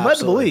badly, but I'm led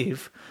to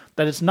believe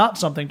that it's not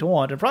something to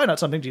want and probably not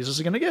something Jesus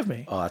is going to give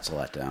me. Oh, that's a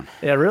letdown.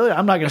 Yeah, really?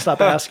 I'm not going to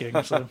stop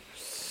asking. So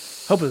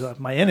hope it's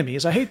my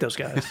enemies. I hate those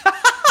guys.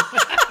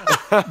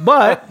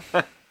 But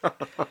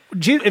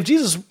if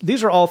Jesus,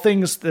 these are all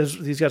things, as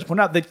these guys point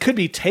out, that could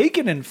be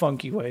taken in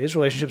funky ways,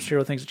 relationships,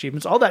 material things,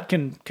 achievements, all that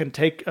can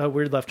take a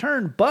weird left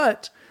turn,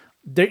 but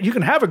you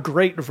can have a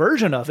great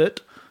version of it.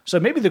 So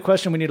maybe the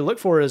question we need to look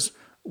for is,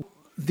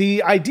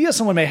 the idea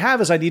someone may have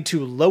is I need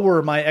to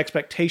lower my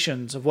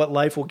expectations of what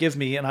life will give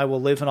me, and I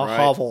will live in a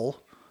hovel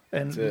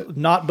and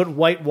not but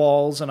white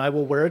walls, and I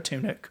will wear a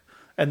tunic.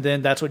 And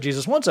then that's what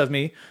Jesus wants of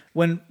me.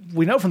 When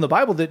we know from the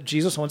Bible that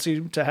Jesus wants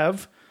you to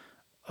have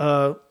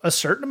a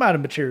certain amount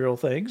of material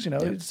things.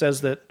 It says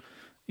that,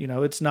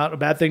 it's not a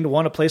bad thing to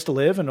want a place to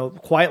live and a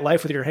quiet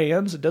life with your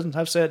hands. It doesn't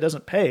have to say it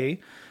doesn't pay.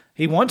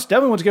 He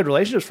definitely wants good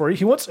relationships for you.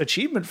 He wants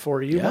achievement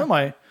for you.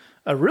 Yeah.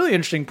 A really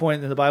interesting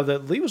point in the Bible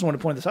that Lee was one to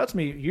point this out to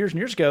me years and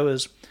years ago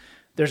is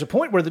there's a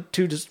point where the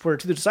two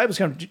disciples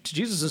come to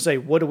Jesus and say,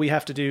 what do we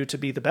have to do to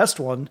be the best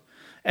one?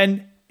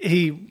 And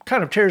he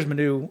kind of tears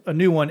them a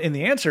new one in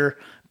the answer.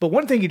 But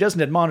one thing he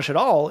doesn't admonish at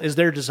all is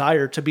their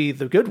desire to be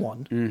the good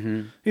one.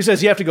 Mm-hmm. He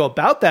says you have to go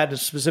about that in a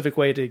specific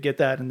way to get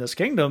that in this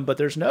kingdom, but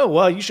there's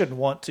you shouldn't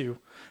want to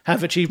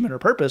have achievement or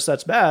purpose.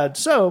 That's bad.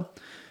 So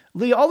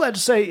Lee, all that to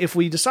say, if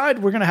we decide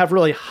we're going to have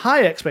really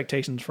high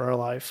expectations for our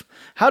life,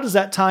 how does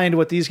that tie into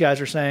what these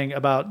guys are saying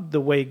about the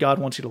way God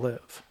wants you to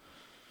live?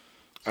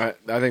 I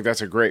think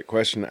that's a great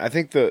question. I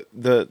think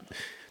the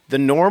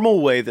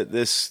normal way that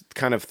this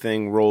kind of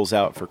thing rolls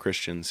out for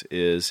Christians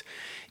is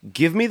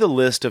give me the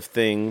list of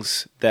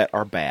things that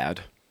are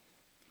bad,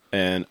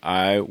 and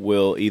I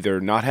will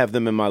either not have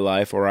them in my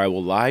life or I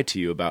will lie to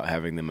you about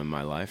having them in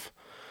my life.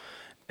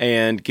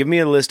 And give me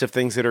a list of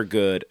things that are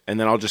good, and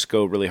then I'll just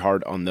go really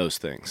hard on those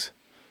things.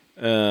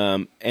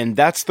 And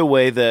that's the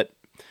way that,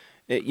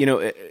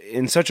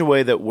 in such a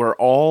way that we're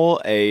all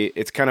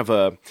it's kind of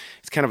a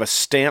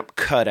stamp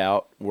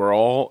cutout. We're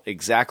all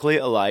exactly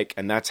alike,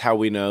 and that's how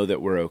we know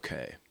that we're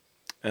okay.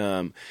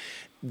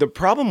 The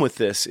problem with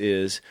this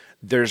is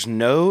there's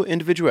no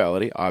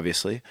individuality,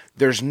 obviously.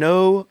 There's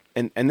no,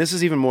 and this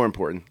is even more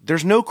important,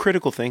 there's no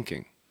critical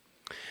thinking.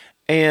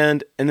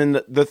 And then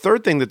the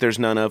third thing that there's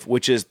none of,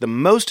 which is the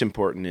most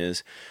important,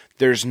 is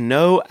there's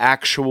no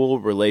actual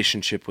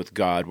relationship with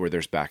God where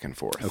there's back and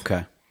forth.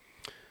 Okay.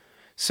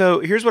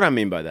 So here's what I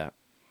mean by that.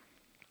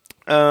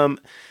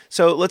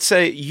 So let's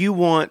say you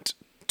want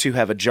to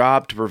have a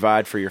job to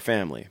provide for your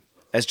family.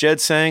 As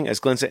Jed's saying,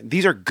 as Glenn's saying,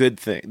 these are good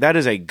things. That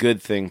is a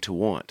good thing to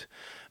want.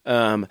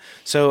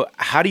 So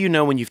how do you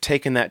know when you've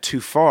taken that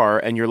too far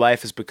and your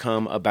life has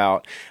become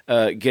about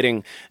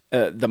getting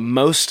the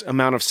most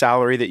amount of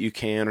salary that you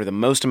can, or the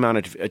most amount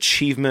of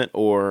achievement,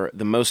 or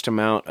the most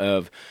amount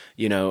of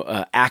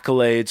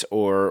accolades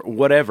or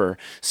whatever,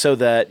 so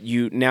that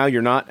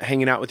you're not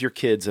hanging out with your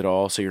kids at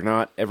all, so you're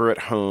not ever at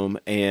home,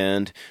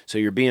 and so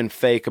you're being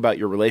fake about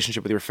your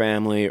relationship with your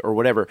family or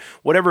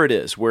whatever it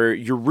is, where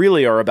you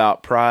really are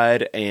about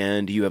pride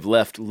and you have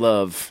left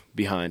love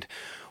behind.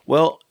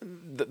 Well,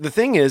 the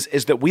thing is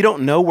that we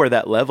don't know where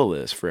that level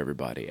is for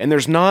everybody. And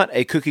there's not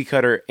a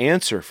cookie-cutter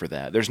answer for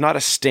that. There's not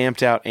a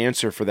stamped-out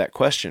answer for that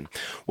question.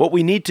 What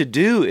we need to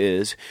do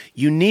is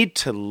you need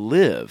to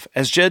live.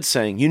 As Jed's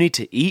saying, you need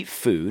to eat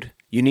food.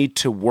 You need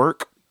to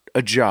work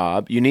a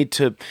job. You need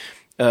to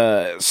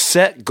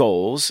set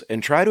goals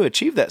and try to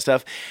achieve that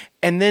stuff.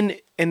 And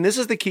this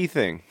is the key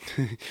thing,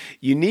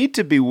 you need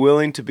to be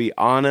willing to be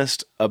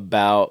honest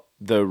about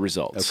the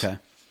results. Okay.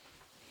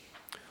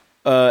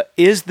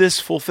 Is this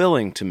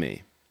fulfilling to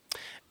me?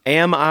 Do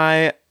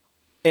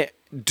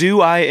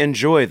I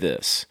enjoy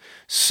this?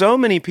 So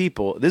many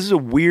people, this is a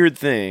weird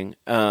thing,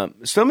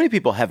 so many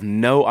people have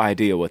no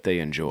idea what they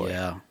enjoy.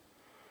 Yeah.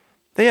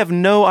 They have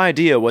no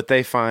idea what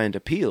they find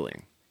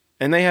appealing.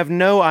 And they have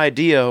no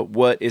idea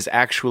what is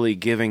actually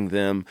giving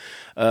them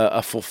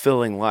a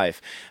fulfilling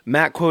life.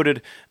 Matt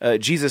quoted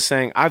Jesus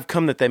saying, "I've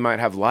come that they might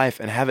have life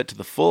and have it to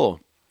the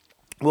full."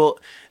 Well,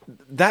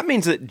 that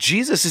means that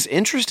Jesus is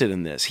interested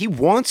in this. He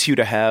wants you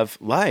to have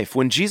life.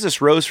 When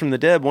Jesus rose from the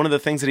dead, one of the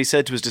things that he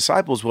said to his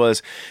disciples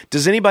was,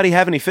 "Does anybody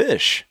have any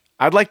fish?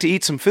 I'd like to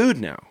eat some food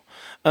now."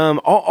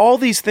 All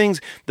these things,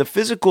 the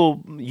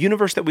physical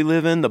universe that we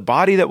live in, the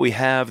body that we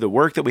have, the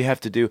work that we have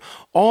to do,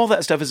 all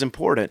that stuff is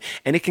important,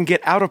 and it can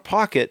get out of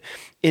pocket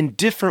in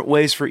different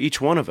ways for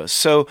each one of us.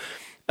 So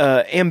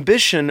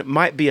ambition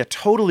might be a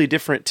totally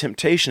different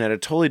temptation at a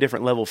totally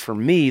different level for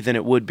me than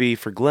it would be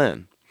for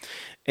Glenn.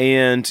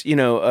 And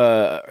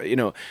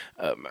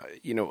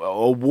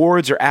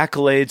awards or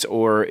accolades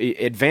or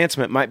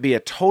advancement might be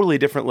a totally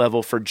different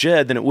level for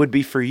Jed than it would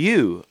be for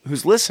you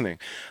who's listening.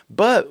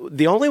 But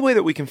the only way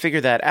that we can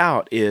figure that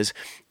out is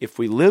if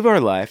we live our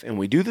life and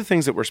we do the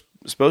things that we're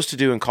supposed to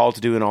do and called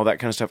to do and all that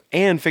kind of stuff,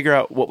 and figure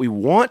out what we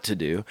want to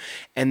do,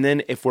 and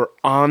then if we're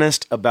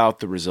honest about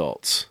the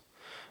results.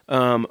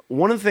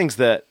 One of the things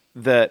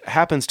that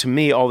happens to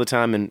me all the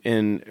time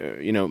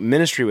in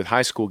ministry with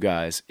high school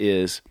guys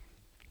is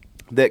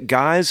that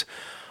guys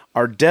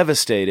are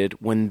devastated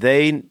when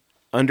they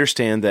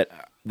understand that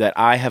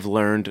I have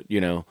learned,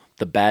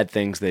 the bad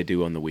things they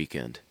do on the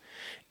weekend.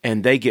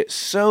 And they get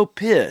so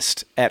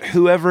pissed at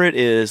whoever it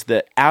is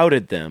that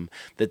outed them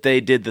that they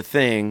did the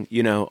thing,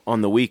 on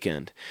the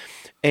weekend.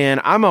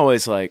 And I'm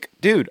always like,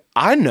 dude,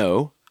 I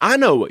know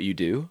what you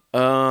do.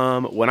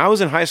 When I was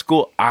in high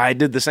school, I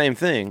did the same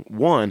thing.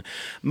 One,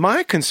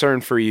 my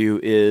concern for you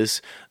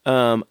is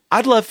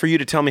I'd love for you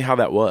to tell me how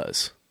that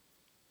was.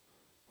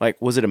 Like,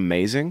 was it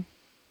amazing?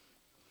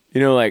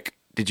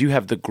 Did you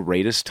have the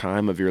greatest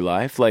time of your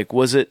life?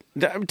 Was it,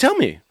 tell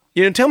me,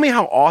 tell me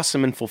how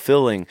awesome and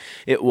fulfilling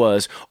it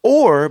was.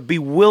 Or be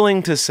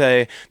willing to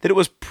say that it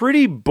was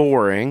pretty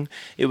boring.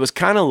 It was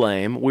kind of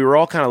lame. We were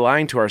all kind of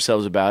lying to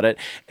ourselves about it.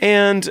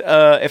 And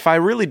if I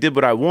really did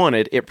what I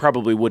wanted, it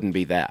probably wouldn't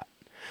be that.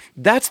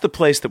 That's the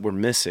place that we're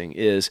missing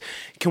is,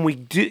 can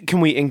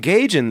we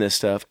engage in this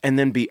stuff and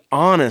then be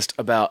honest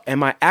about,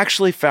 am I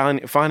actually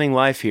finding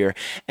life here?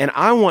 And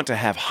I want to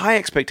have high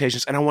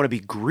expectations, and I want to be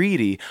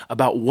greedy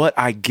about what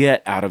I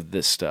get out of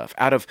this stuff,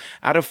 out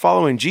of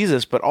following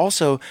Jesus, but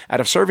also out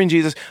of serving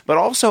Jesus, but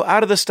also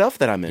out of the stuff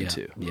that I'm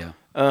into. Yeah.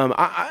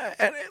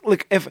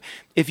 Look,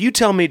 if you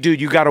tell me, dude,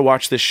 you got to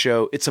watch this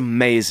show, it's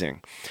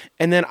amazing,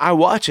 and then I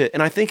watch it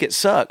and I think it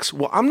sucks,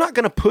 well, I'm not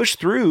going to push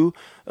through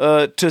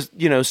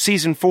to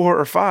season 4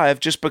 or 5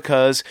 just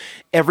because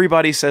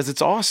everybody says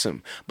it's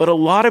awesome. But a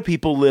lot of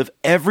people live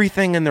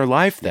everything in their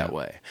life that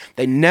way.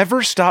 They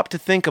never stop to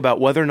think about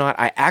whether or not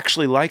I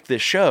actually like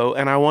this show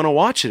and I want to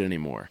watch it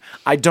anymore.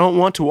 I don't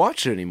want to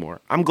watch it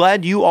anymore. I'm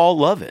glad you all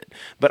love it,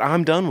 but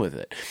I'm done with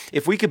it.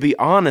 If we could be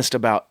honest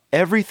about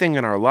everything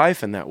in our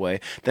life in that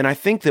way, then I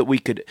think that we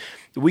could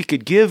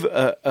give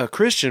a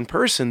Christian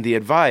person the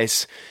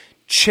advice: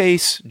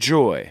 chase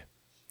joy,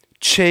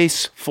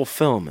 chase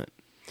fulfillment,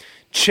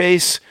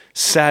 chase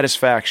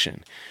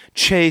satisfaction,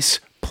 chase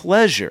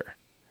pleasure.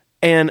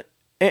 And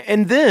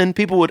then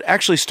people would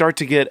actually start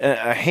to get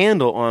a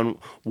handle on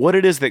what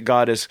it is that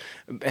God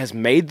has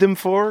made them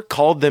for,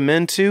 called them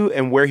into,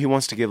 and where he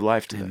wants to give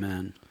life to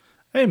them.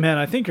 Amen.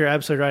 I think you're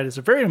absolutely right. It's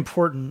a very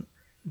important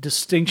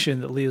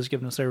distinction that Leah's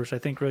given us there, which I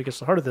think really gets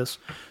to the heart of this,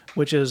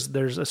 which is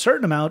there's a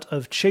certain amount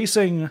of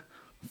chasing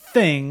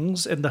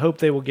things in the hope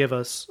they will give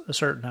us a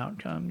certain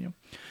outcome.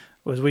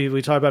 As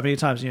we talk about many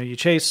times, you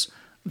chase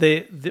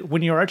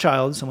when you are a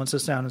child, someone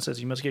sits down and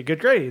says you must get good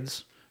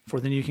grades, for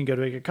then you can go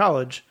to a good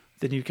college,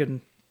 then you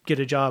can get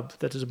a job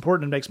that is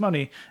important and makes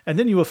money, and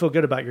then you will feel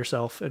good about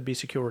yourself and be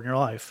secure in your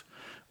life.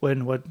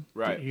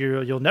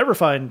 You'll never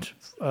find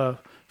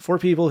 4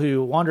 people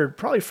who wandered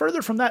probably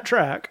further from that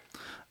track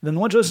than the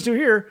ones us to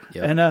here.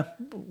 Yep. And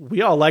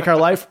we all like our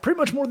life pretty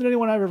much more than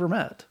anyone I've ever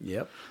met.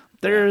 Yep.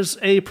 There's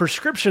a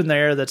prescription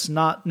there that's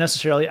not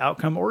necessarily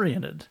outcome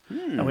oriented.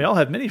 And we all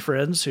have many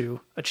friends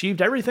who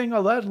achieved everything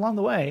all that along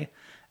the way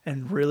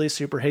and really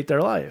super hate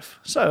their life.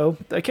 So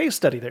a case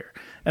study there.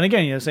 And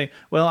again, say,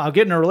 well, I'll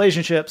get in a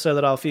relationship so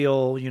that I'll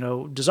feel,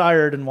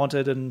 desired and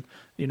wanted and,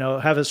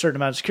 have a certain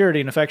amount of security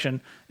and affection.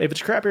 If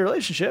it's a crappy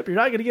relationship, you're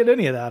not going to get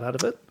any of that out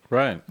of it.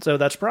 Right. So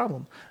that's a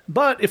problem.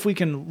 But if we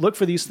can look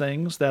for these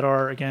things that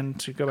are, again,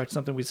 to go back to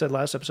something we said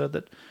last episode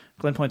that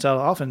Glenn points out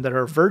often, that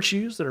are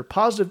virtues, that are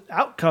positive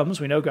outcomes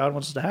we know God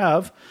wants us to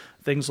have,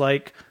 things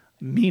like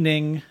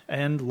meaning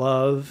and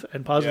love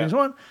and positive things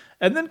on,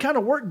 and then kind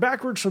of work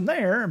backwards from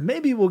there,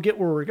 maybe we'll get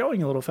where we're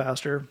going a little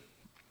faster,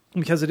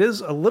 because it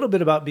is a little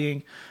bit about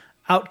being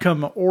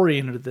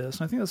outcome-oriented at this.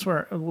 And I think that's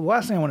where the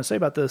last thing I want to say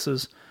about this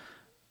is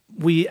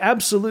we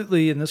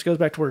absolutely, and this goes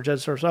back to where Jed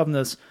starts off in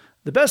this,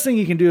 the best thing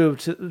you can do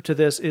to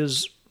this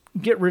is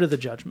get rid of the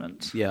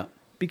judgment. Yeah.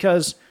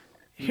 Because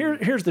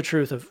here's the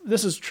truth of,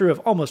 this is true of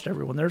almost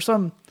everyone. There are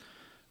some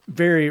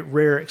very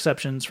rare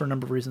exceptions for a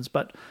number of reasons,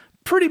 but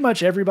pretty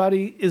much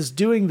everybody is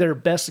doing their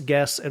best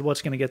guess at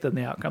what's going to get them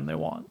the outcome they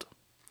want.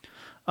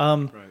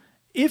 Right.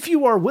 if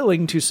you are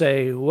willing to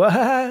say,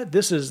 well,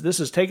 this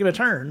is taking a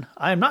turn,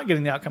 I am not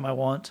getting the outcome I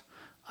want,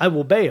 I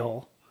will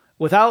bail.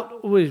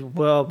 Without,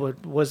 well,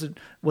 but was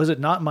it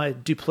not my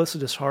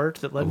duplicitous heart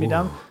that led me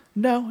down?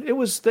 No, it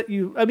was that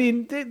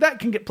that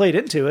can get played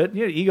into it,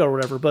 ego or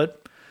whatever,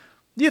 but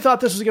you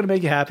thought this was going to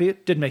make you happy.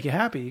 It didn't make you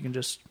happy. You can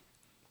just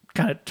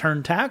kind of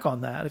turn tack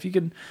on that. If you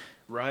can,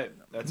 right.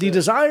 That's the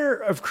desire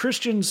of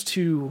Christians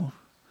to,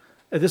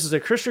 this is a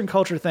Christian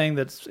culture thing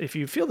that's, if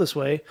you feel this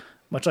way,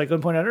 much like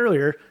Glenn pointed out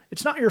earlier,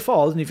 it's not your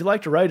fault. And if you'd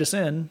like to write us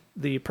in,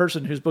 the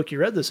person whose book you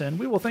read this in,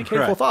 we will think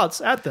hateful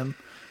thoughts at them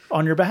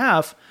on your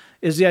behalf,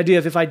 is the idea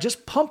of if I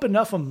just pump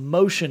enough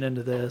emotion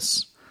into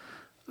this,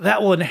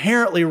 that will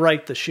inherently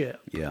right the ship.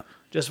 Yeah.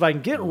 Just if I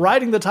can get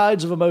riding the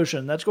tides of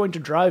emotion, that's going to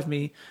drive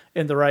me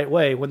in the right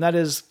way, when that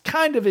is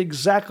kind of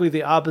exactly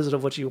the opposite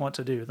of what you want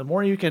to do. The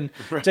more you can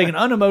take an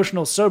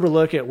unemotional, sober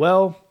look at,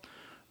 well,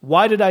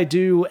 why did I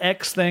do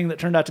X thing that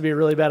turned out to be a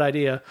really bad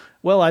idea?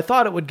 Well, I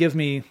thought it would give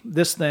me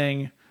this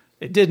thing.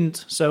 It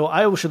didn't. So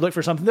I should look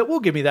for something that will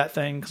give me that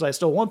thing because I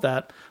still want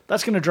that.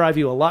 That's going to drive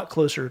you a lot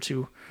closer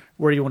to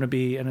where you want to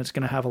be, and it's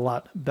going to have a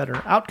lot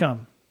better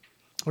outcome.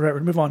 All right,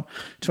 we'll move on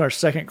to our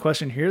second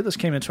question here. This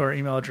came into our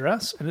email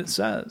address, and it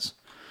says,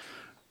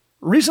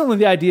 recently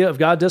the idea of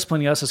God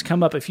disciplining us has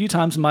come up a few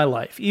times in my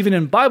life. Even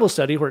in Bible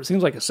study, where it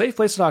seems like a safe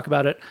place to talk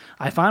about it,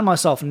 I find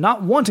myself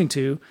not wanting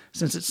to,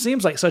 since it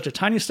seems like such a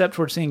tiny step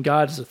towards seeing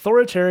God as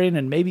authoritarian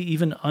and maybe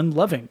even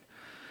unloving.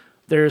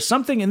 There is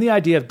something in the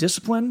idea of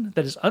discipline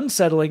that is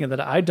unsettling and that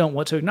I don't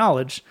want to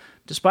acknowledge.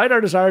 Despite our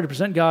desire to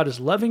present God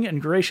as loving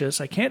and gracious,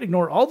 I can't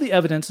ignore all the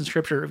evidence in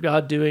Scripture of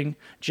God doing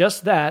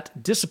just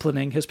that,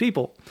 disciplining his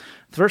people.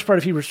 The first part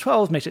of Hebrews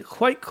 12 makes it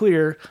quite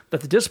clear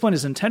that the discipline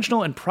is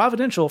intentional and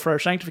providential for our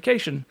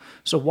sanctification.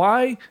 So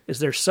why is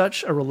there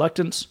such a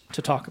reluctance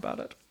to talk about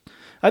it?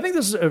 I think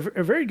this is a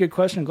very good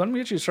question. Glenn, let me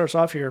get you to start us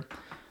off here.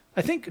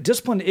 I think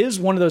discipline is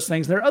one of those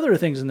things. There are other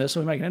things in this that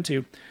we might get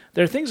into.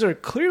 There are things that are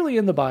clearly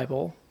in the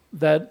Bible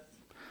that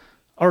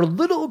are a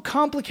little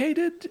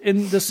complicated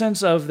in the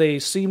sense of they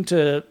seem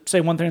to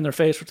say one thing in their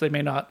face, which they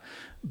may not,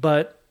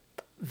 but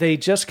they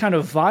just kind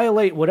of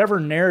violate whatever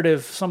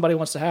narrative somebody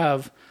wants to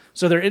have.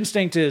 So their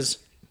instinct is,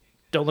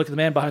 don't look at the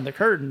man behind the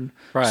curtain.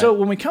 Right. So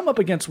when we come up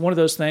against one of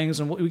those things,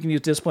 and we can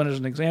use discipline as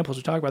an example as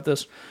we talk about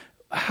this,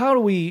 how do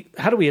we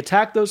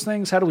attack those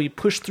things? How do we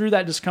push through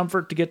that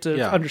discomfort to get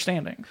to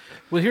understanding?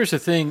 Well, here's the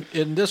thing,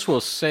 and this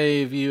will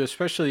save you,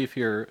 especially if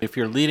you're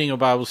leading a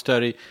Bible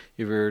study,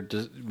 if you're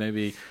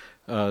maybe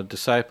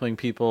discipling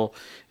people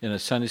in a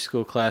Sunday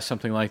school class,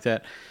 something like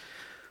that.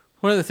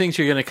 One of the things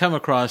you're going to come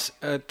across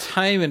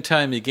time and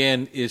time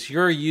again is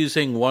you're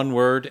using one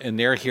word and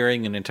they're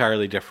hearing an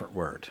entirely different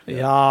word.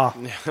 Yeah.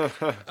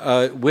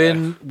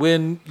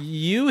 When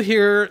you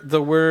hear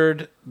the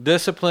word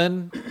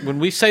discipline, when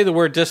we say the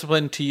word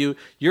discipline to you,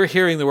 you're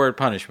hearing the word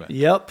punishment.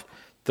 Yep.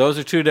 Those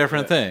are two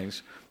different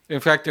things. In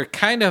fact, they're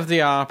kind of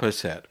the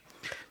opposite.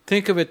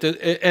 Think of it,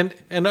 and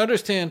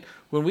understand,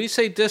 when we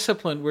say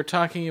discipline, we're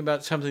talking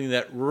about something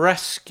that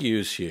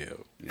rescues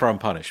you from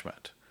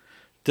punishment.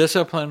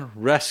 Discipline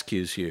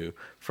rescues you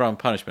from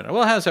punishment.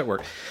 Well, how does that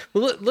work?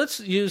 Well,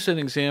 let's use an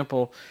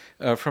example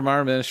from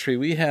our ministry.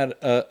 We had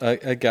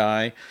a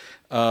guy.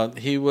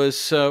 He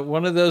was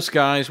one of those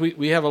guys.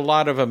 We have a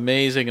lot of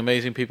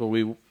amazing people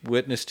we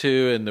witness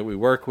to and that we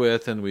work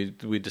with and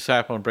we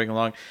disciple and bring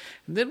along.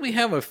 And then we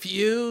have a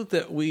few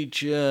that we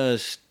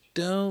just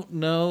don't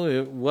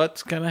know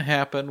what's going to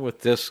happen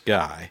with this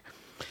guy.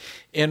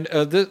 And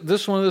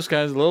this one of those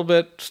guys, a little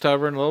bit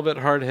stubborn, a little bit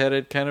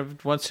hard-headed, kind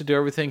of wants to do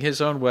everything his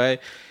own way,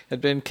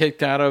 had been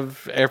kicked out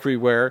of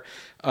everywhere.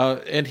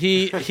 And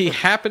he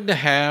happened to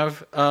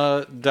have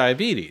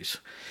diabetes.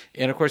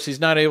 And, of course, he's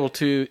not able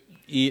to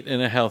eat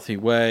in a healthy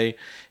way.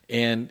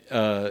 And,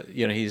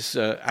 he's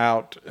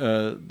out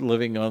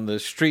living on the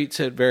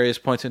streets at various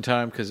points in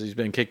time because he's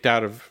been kicked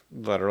out of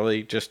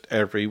literally just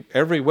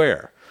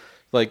everywhere.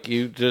 Like,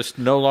 you just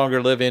no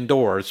longer live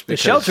indoors. The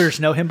shelters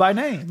know him by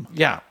name.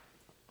 Yeah.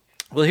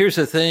 Well, here's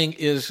the thing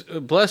is,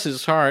 bless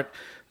his heart,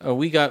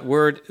 we got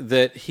word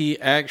that he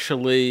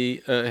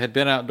actually had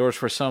been outdoors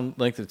for some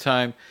length of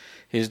time.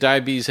 His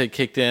diabetes had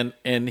kicked in,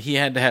 and he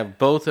had to have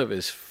both of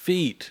his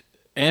feet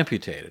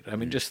amputated. I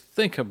mean, just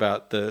think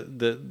about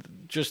the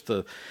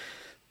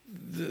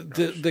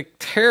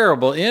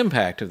terrible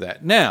impact of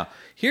that. Now,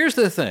 here's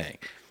the thing.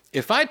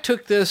 If I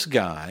took this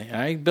guy,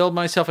 I build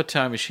myself a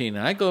time machine,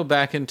 and I go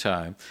back in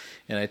time,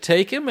 and I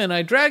take him and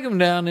I drag him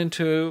down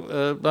into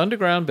an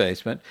underground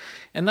basement,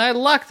 and I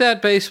lock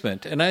that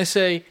basement, and I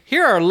say,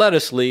 here are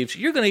lettuce leaves.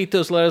 You're going to eat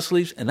those lettuce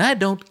leaves, and I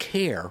don't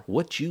care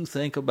what you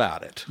think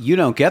about it. You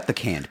don't get the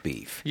canned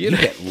beef. You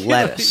get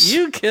lettuce.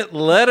 You get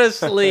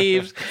lettuce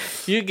leaves.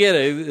 You get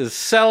a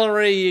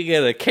celery. You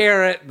get a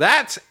carrot.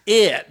 That's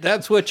it.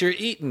 That's what you're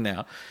eating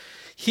now.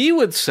 He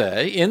would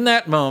say, in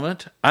that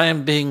moment, I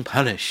am being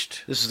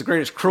punished. This is the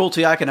greatest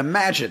cruelty I can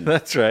imagine.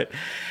 That's right.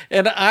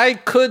 And I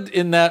could,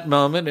 in that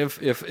moment,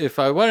 if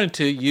I wanted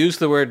to, use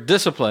the word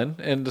discipline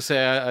and to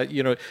say,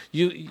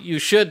 you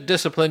should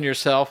discipline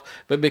yourself,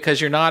 but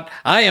because you're not,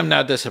 I am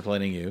now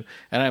disciplining you,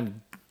 and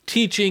I'm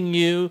teaching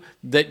you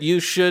that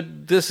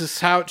this is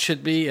how it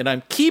should be, and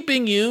I'm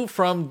keeping you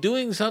from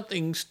doing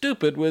something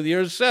stupid with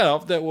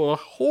yourself that will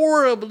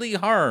horribly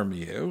harm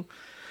you.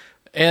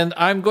 And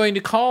I'm going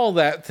to call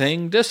that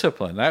thing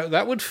discipline.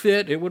 That would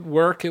fit. It would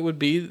work. It would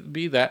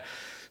be that.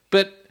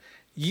 But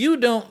you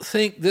don't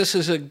think this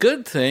is a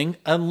good thing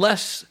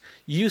unless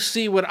you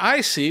see what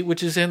I see,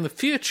 which is in the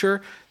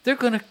future, they're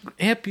going to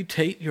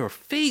amputate your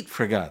feet,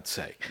 for God's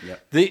sake.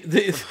 Yep.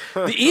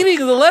 The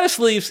eating of the lettuce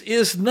leaves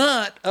is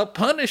not a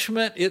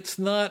punishment. It's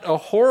not a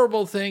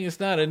horrible thing. It's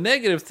not a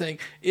negative thing.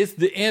 It's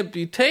the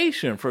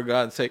amputation, for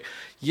God's sake.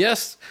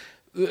 Yes,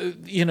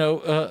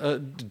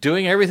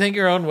 doing everything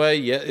your own way,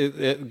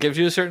 it gives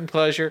you a certain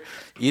pleasure.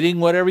 Eating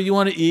whatever you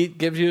want to eat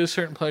gives you a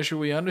certain pleasure.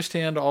 We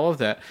understand all of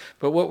that.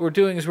 But what we're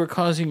doing is we're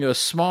causing you a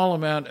small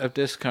amount of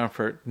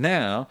discomfort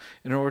now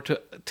in order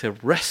to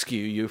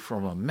rescue you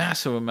from a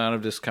massive amount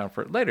of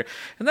discomfort later.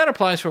 And that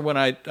applies for when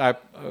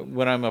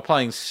I'm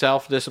applying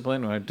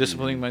self-discipline, when I'm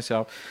disciplining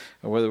myself,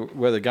 or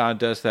whether God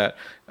does that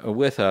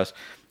with us.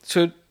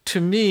 So to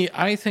me,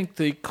 I think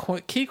the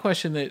key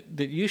question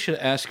that you should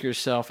ask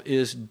yourself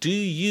is, do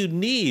you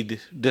need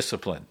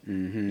discipline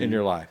in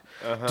your life?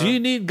 Uh-huh. Do you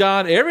need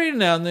God every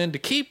now and then to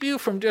keep you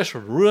from just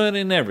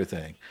ruining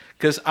everything?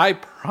 Because I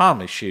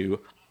promise you,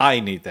 I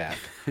need that.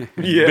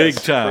 Yes, big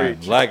time.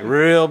 preach. Like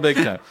real big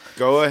time.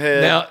 Go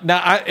ahead.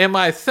 Now, am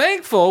I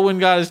thankful when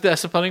God is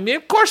disciplining me?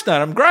 Of course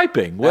not. I'm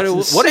griping. What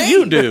do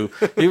you do?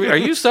 Are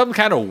you some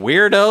kind of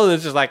weirdo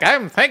that's just like,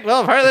 I'm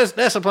thankful for this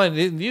discipline?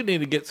 You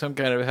need to get some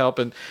kind of help,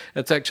 and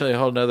that's actually a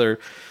whole nother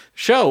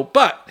show.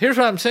 But here's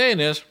what I'm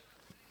saying is,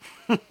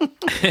 that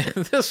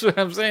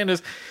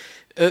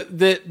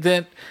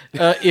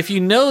if you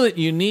know that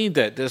you need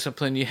that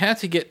discipline, you have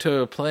to get to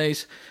a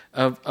place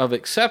of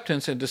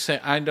acceptance and to say,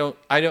 I don't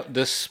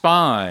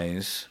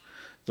despise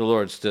the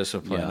Lord's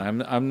discipline.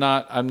 Yeah. I'm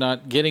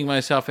not getting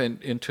myself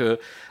into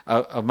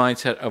a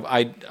mindset of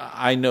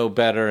I know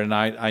better and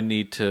I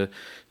need to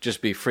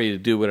just be free to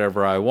do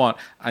whatever I want.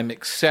 I'm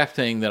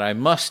accepting that I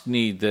must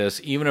need this,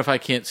 even if I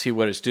can't see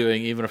what it's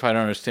doing, even if I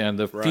don't understand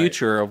the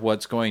future of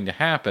what's going to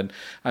happen.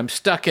 I'm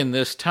stuck in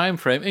this time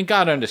frame, and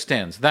God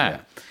understands that. Yeah.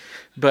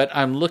 But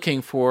I'm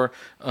looking for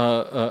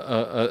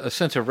a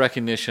sense of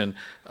recognition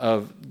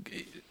of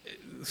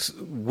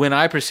when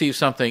I perceive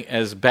something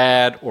as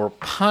bad or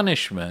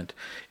punishment,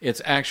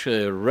 it's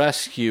actually a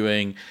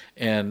rescuing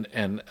and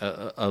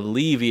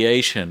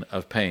alleviation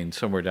of pain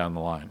somewhere down the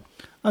line.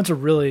 That's a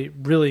really,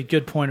 really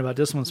good point about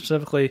discipline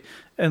specifically.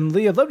 And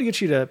Lee, I'd love to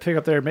get you to pick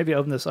up there, maybe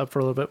open this up for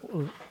a little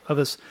bit of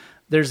this.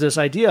 There's this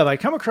idea of I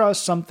come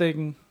across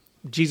something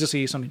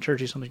Jesus-y, something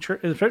churchy,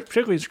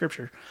 particularly in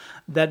Scripture,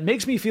 that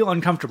makes me feel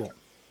uncomfortable.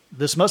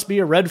 This must be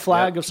a red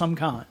flag of some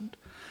kind.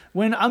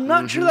 When I'm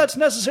not sure that's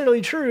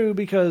necessarily true,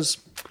 because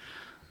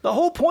the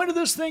whole point of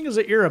this thing is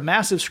that you're a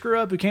massive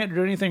screw-up who can't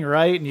do anything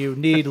right, and you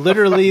need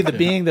literally the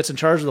being that's in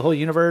charge of the whole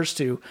universe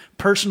to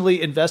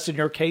personally invest in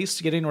your case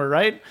to get anywhere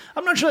right.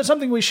 I'm not sure that's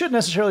something we should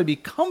necessarily be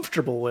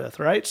comfortable with,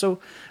 right? So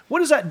what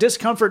does that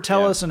discomfort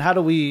tell us, and how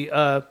do we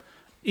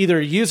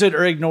either use it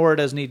or ignore it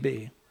as need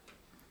be?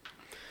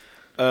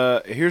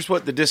 Here's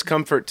what the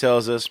discomfort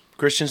tells us.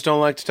 Christians don't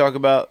like to talk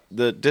about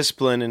the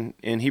discipline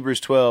in Hebrews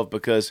 12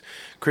 because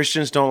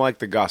Christians don't like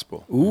the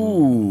gospel.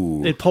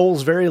 Ooh. It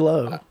polls very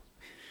low.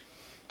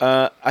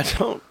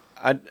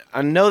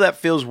 I know that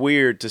feels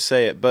weird to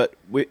say it, but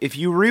if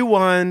you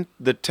rewind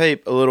the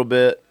tape a little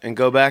bit and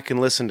go back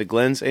and listen to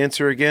Glenn's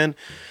answer again,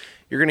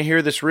 you're going to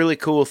hear this really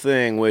cool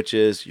thing, which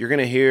is you're going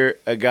to hear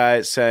a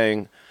guy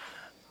saying,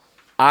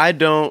 I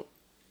don't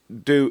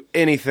do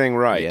anything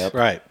right. Yep.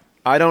 Right.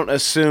 I don't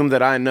assume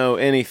that I know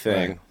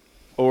anything,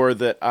 or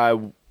that I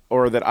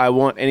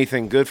want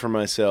anything good for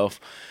myself.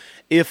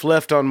 If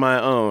left on my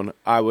own,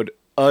 I would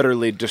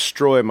utterly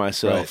destroy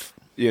myself,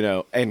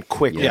 and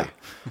quickly. Yeah.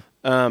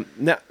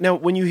 Now,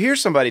 when you hear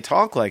somebody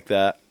talk like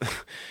that,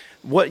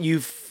 what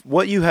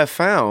you have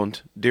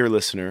found, dear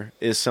listener,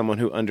 is someone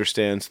who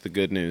understands the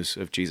good news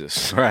of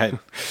Jesus, right?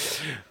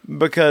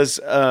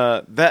 Because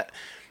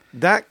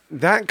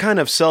that kind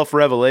of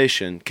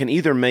self-revelation can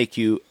either make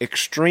you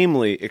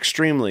extremely,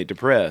 extremely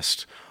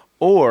depressed,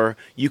 or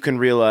you can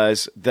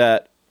realize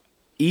that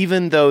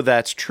even though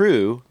that's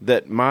true,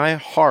 that my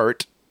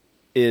heart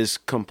is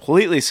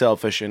completely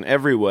selfish in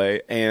every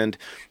way and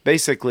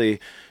basically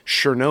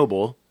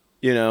Chernobyl,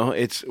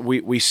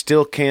 we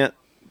still can't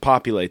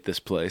populate this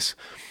place.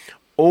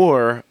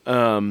 Or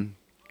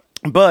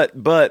But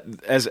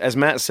as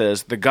Matt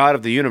says, the God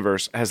of the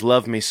universe has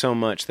loved me so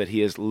much that he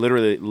has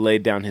literally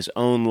laid down his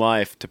own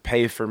life to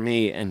pay for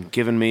me and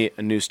given me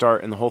a new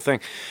start and the whole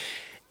thing.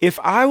 If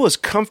I was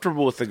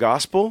comfortable with the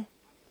gospel,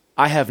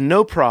 I have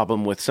no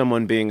problem with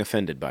someone being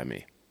offended by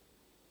me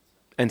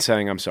and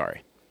saying I'm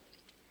sorry.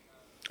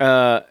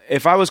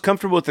 If I was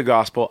comfortable with the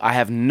gospel, I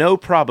have no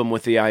problem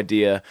with the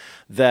idea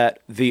that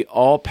the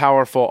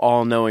all-powerful,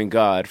 all-knowing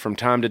God from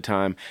time to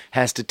time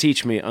has to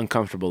teach me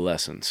uncomfortable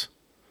lessons.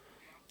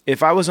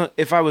 If I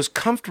was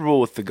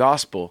comfortable with the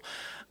gospel,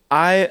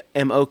 I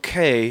am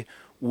okay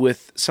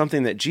with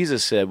something that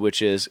Jesus said,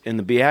 which is in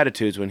the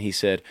Beatitudes when he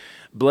said,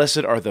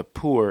 "Blessed are the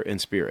poor in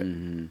spirit.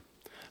 Mm-hmm.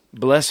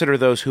 Blessed are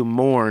those who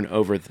mourn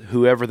over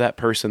whoever that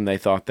person they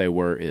thought they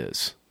were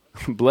is.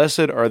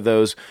 Blessed are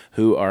those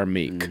who are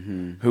meek,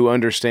 mm-hmm. who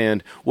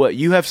understand what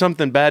you have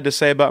something bad to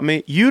say about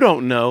me. You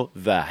don't know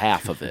the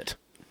half of it.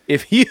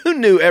 If you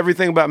knew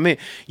everything about me,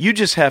 you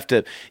just have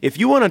to, if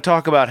you want to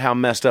talk about how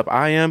messed up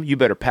I am, you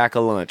better pack a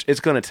lunch. It's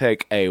going to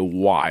take a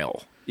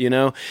while, you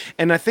know?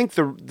 And I think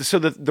the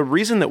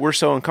reason that we're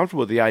so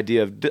uncomfortable with the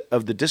idea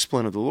of the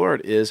discipline of the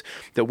Lord is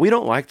that we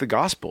don't like the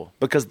gospel,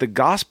 because the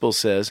gospel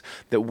says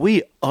that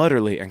we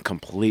utterly and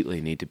completely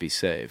need to be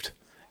saved.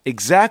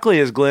 Exactly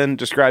as Glenn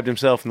described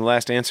himself in the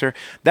last answer,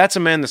 that's a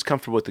man that's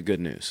comfortable with the good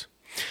news.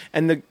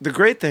 And the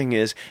great thing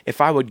is,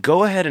 if I would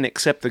go ahead and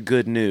accept the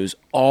good news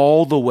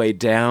all the way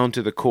down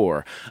to the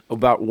core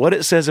about what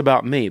it says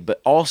about me,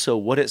 but also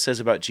what it says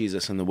about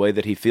Jesus and the way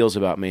that he feels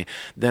about me,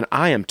 then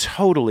I am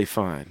totally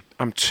fine.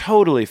 I'm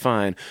totally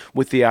fine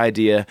with the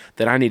idea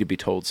that I need to be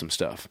told some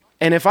stuff.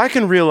 And if I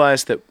can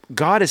realize that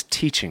God is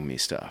teaching me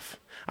stuff,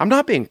 I'm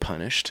not being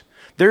punished.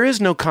 There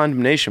is no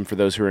condemnation for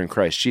those who are in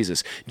Christ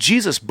Jesus.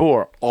 Jesus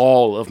bore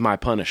all of my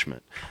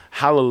punishment.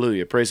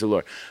 Hallelujah. Praise the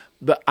Lord.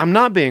 But I'm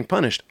not being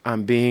punished.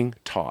 I'm being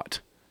taught.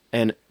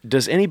 And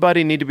does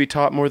anybody need to be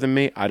taught more than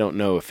me? I don't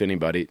know if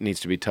anybody needs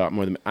to be taught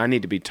more than me. I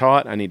need to be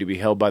taught. I need to be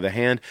held by the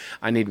hand.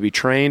 I need to be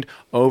trained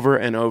over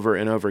and over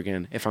and over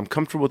again. If I'm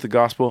comfortable with the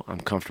gospel,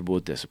 I'm comfortable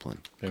with discipline.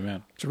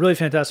 Amen. It's a really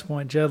fantastic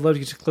point. Jed, I'd love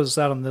you to close us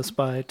out on this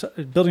by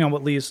building on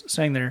what Lee's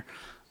saying there.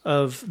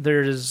 Our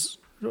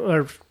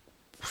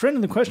friend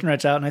in the question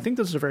writes out, and I think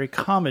this is a very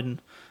common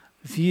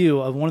view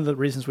of one of the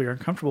reasons we are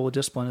uncomfortable with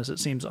discipline is it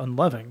seems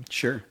unloving.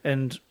 Sure.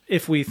 And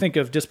if we think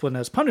of discipline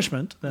as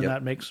punishment, then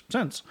that makes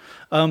sense.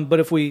 But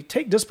if we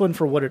take discipline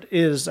for what it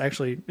is,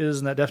 actually is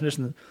in that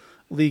definition that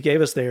Lee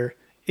gave us there,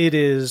 it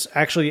is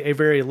actually a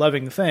very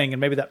loving thing, and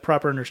maybe that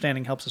proper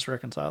understanding helps us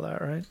reconcile that,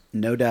 right?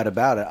 No doubt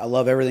about it. I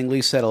love everything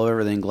Lee said, I love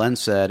everything Glenn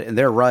said, and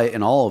they're right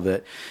in all of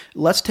it.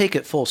 Let's take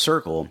it full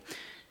circle.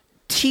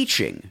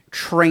 Teaching,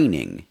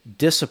 training,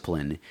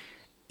 discipline,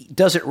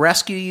 does it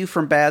rescue you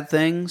from bad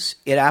things?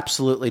 It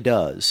absolutely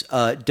does.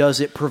 Does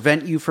it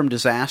prevent you from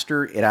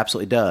disaster? It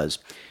absolutely does.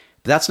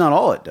 But that's not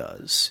all it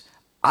does.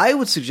 I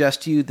would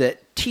suggest to you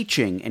that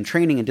teaching and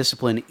training and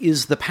discipline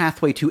is the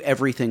pathway to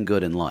everything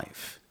good in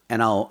life.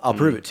 And I'll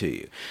prove it to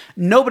you.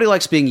 Nobody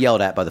likes being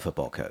yelled at by the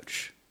football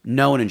coach.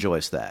 No one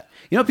enjoys that.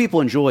 You know what people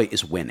enjoy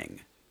is winning.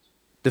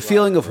 The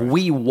feeling of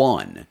we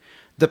won.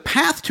 The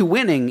path to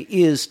winning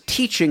is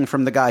teaching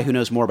from the guy who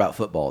knows more about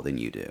football than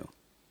you do.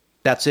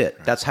 That's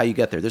it. That's how you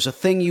get there. There's a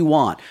thing you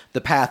want. The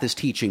path is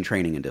teaching,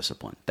 training, and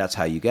discipline. That's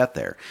how you get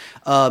there.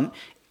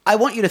 I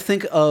want you to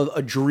think of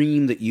a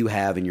dream that you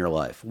have in your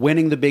life.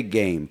 Winning the big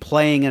game,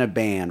 playing in a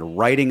band,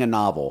 writing a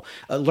novel,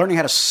 learning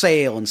how to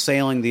sail and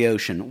sailing the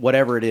ocean,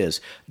 whatever it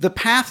is. The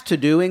path to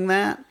doing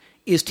that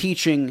is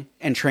teaching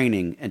and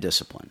training and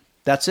discipline.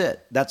 That's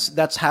it.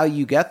 That's how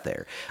you get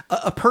there.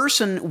 A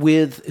person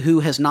who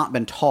has not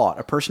been taught,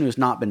 a person who has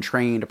not been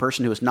trained, a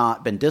person who has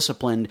not been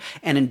disciplined,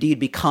 and indeed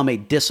become a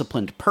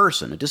disciplined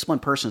person. A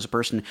disciplined person is a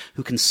person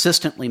who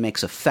consistently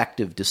makes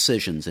effective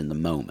decisions in the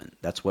moment.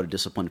 That's what a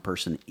disciplined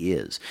person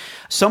is.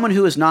 Someone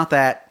who is not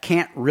that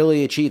can't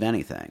really achieve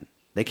anything.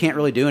 They can't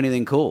really do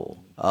anything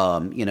cool.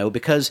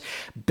 Because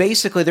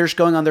basically they're just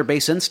going on their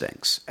base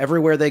instincts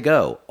everywhere they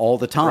go all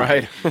the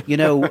time.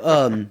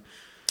 Right.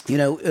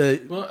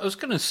 Well, I was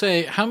going to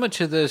say, how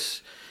much of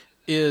this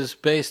is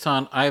based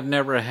on I've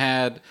never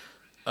had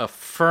a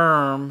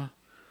firm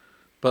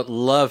but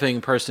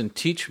loving person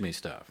teach me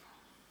stuff?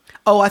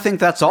 Oh, I think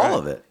that's all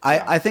of it.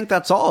 I think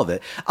that's all of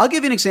it. I'll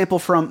give you an example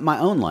from my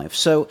own life.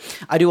 So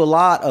I do a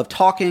lot of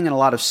talking and a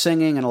lot of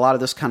singing and a lot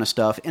of this kind of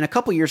stuff. And a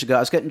couple years ago, I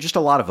was getting just a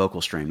lot of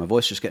vocal strain. My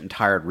voice was getting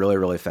tired really,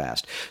 really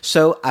fast.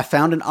 So I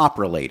found an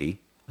opera lady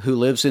who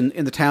lives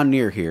in the town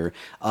near here,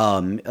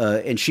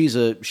 and she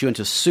went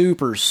to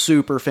super,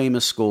 super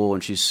famous school,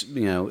 and she's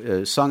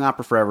sung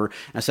opera forever.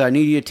 And I said, I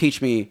need you to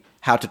teach me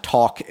how to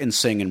talk and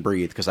sing and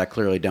breathe, because I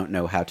clearly don't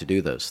know how to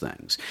do those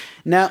things.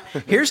 Now,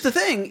 here's the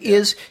thing,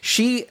 is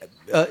she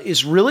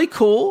is really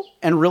cool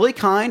and really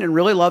kind and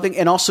really loving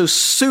and also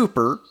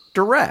super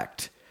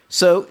direct.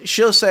 So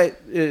she'll say,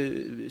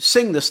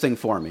 sing this thing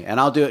for me, and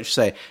I'll do it.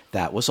 She'll say,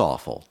 that was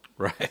awful.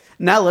 Right.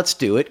 Now let's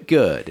do it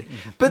good.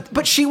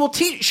 But she'll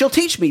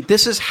teach me,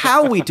 this is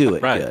how we do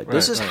it good.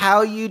 This is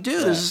how you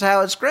do. This is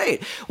how it's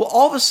great. Well,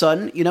 all of a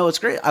sudden, it's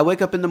great. I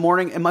wake up in the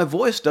morning and my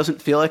voice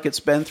doesn't feel like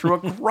it's been through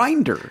a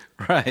grinder.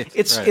 Right.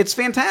 It's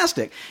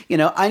fantastic.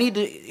 I need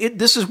to,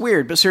 this is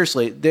weird, but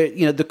seriously,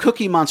 the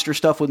Cookie Monster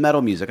stuff with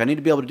metal music, I need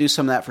to be able to do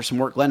some of that for some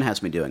work Glenn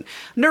has me doing.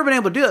 I've never been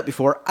able to do it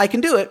before. I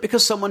can do it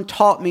because someone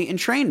taught me and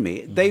trained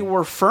me. They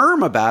were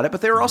firm about it, but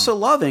they were also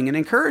loving and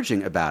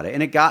encouraging about it.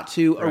 And it got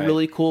to a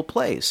really cool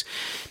place.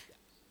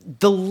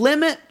 The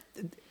limit,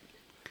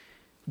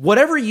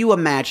 whatever you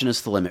imagine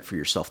is the limit for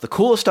yourself, the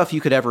coolest stuff you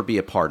could ever be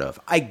a part of,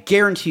 I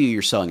guarantee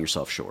you're selling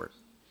yourself short.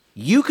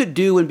 You could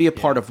do and be a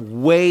part of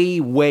way,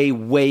 way,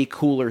 way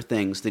cooler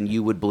things than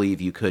you would believe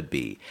you could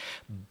be.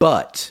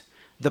 But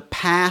The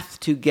path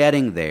to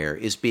getting there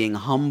is being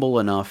humble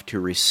enough to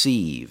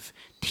receive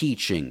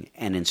teaching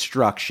and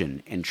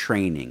instruction and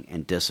training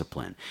and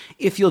discipline.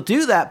 If you'll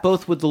do that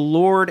both with the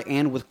Lord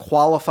and with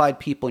qualified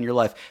people in your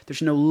life,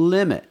 there's no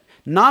limit,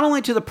 not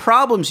only to the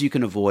problems you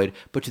can avoid,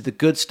 but to the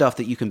good stuff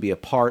that you can be a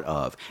part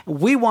of. And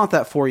we want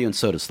that for you, and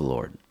so does the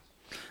Lord.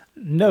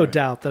 No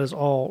doubt. That is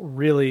all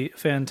really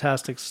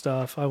fantastic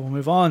stuff. I will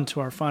move on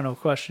to our final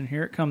question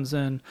here. It comes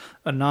in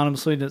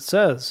anonymously, and it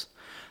says,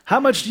 How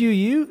much do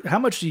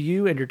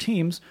you and your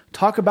teams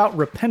talk about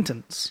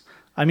repentance?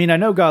 I mean, I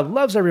know God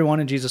loves everyone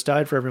and Jesus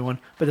died for everyone,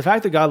 but the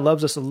fact that God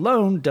loves us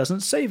alone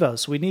doesn't save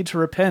us. We need to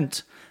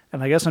repent.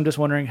 And I guess I'm just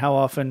wondering how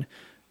often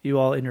you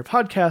all in your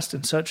podcast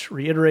and such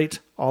reiterate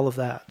all of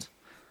that.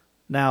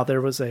 Now,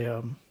 there was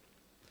a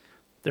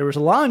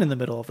line in the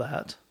middle of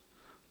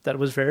that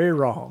was very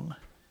wrong.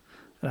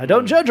 And I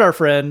don't judge our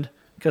friend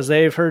because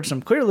they've heard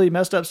some clearly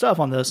messed up stuff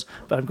on this,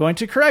 but I'm going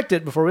to correct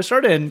it before we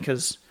start in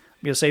because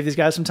I'm going to save these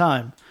guys some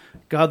time.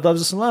 God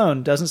loves us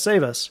alone, doesn't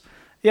save us.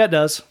 Yeah, it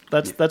does.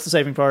 That's the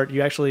saving part.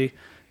 You actually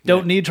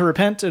don't need to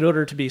repent in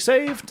order to be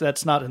saved.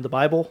 That's not in the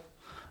Bible.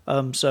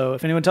 So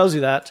if anyone tells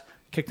you that,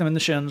 kick them in the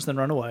shins, then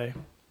run away.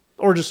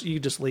 Or you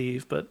just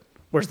leave, but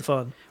where's the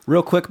fun?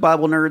 Real quick,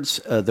 Bible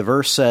nerds, the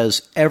verse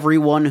says,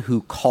 everyone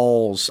who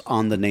calls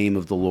on the name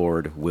of the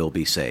Lord will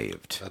be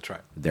saved. That's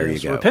right. There you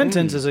go.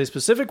 Repentance is a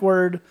specific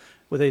word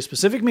with a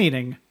specific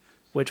meaning,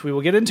 which we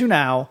will get into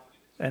now.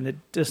 And it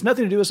has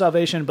nothing to do with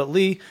salvation. But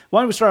Lee,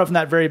 why don't we start off in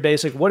that very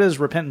basic? What does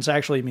repentance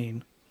actually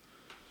mean?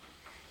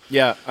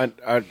 Yeah,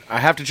 I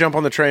have to jump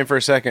on the train for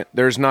a second.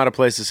 There's not a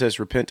place that says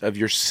repent of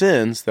your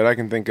sins that I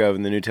can think of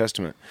in the New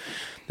Testament.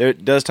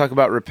 It does talk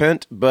about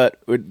repent, but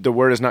the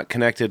word is not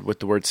connected with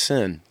the word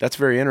sin. That's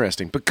very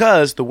interesting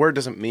because the word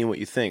doesn't mean what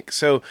you think.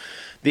 So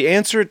the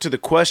answer to the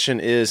question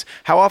is,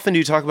 how often do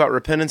you talk about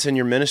repentance in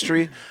your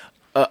ministry?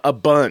 A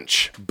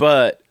bunch,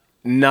 but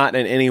not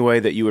in any way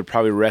that you would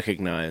probably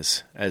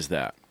recognize as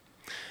that.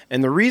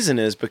 And the reason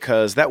is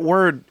because that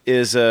word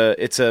is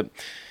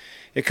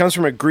it comes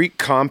from a Greek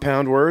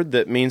compound word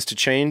that means to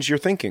change your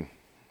thinking.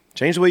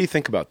 Change the way you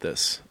think about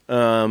this.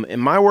 In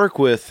my work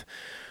with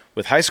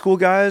high school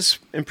guys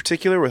in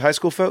particular, with high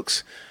school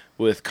folks,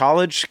 with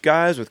college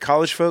guys, with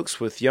college folks,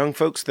 with young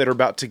folks that are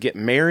about to get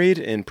married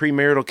in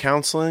premarital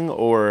counseling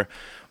or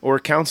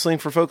counseling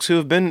for folks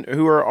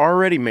who are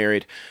already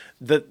married,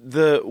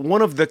 the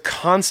one of the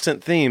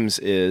constant themes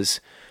is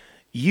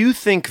you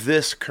think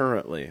this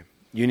currently.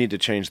 You need to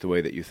change the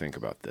way that you think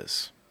about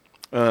this.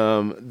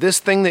 This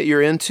thing that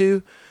you're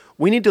into,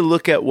 we need to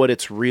look at what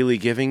it's really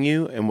giving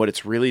you and what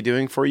it's really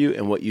doing for you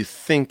and what you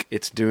think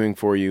it's doing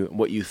for you and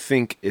what you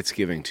think it's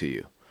giving to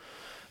you.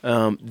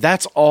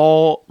 That's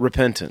all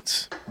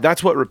repentance.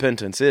 That's what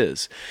repentance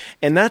is.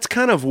 And that's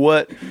kind of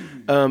what,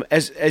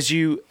 as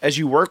you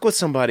work with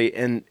somebody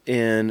and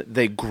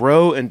they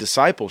grow in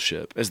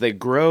discipleship, as they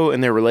grow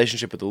in their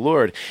relationship with the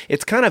Lord,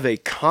 it's kind of a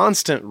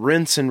constant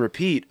rinse and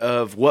repeat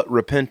of what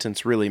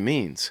repentance really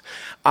means.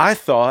 I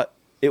thought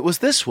it was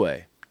this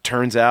way.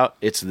 Turns out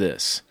it's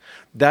this.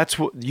 That's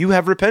what you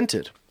have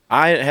repented.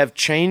 I have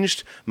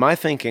changed my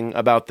thinking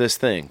about this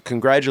thing.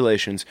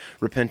 Congratulations,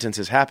 repentance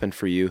has happened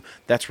for you.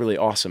 That's really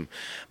awesome.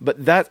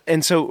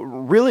 And so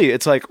really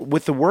it's like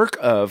with the work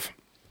of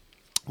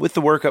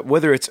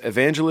whether it's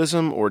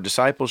evangelism or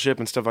discipleship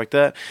and stuff like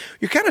that,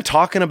 you're kind of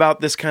talking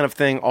about this kind of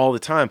thing all the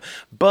time,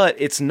 but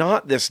it's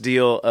not this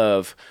deal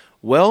of,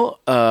 well,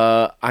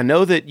 I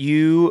know that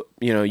you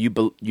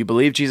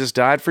believe Jesus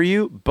died for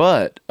you,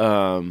 but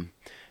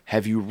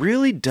have you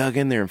really dug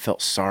in there and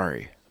felt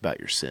sorry about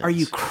your sins? Are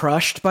you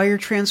crushed by your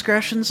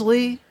transgressions,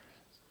 Lee?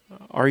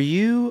 Are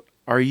you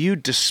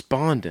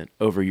despondent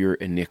over your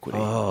iniquity?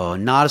 Oh,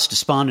 not as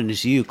despondent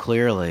as you,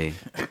 clearly.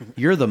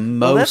 You're the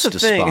most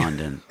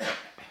despondent.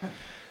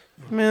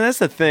 Man, that's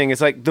the thing.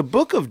 It's like the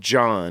book of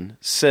John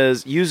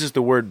uses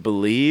the word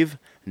believe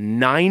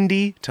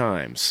 90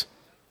 times.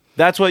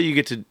 That's what you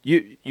get to,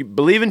 you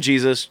believe in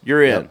Jesus,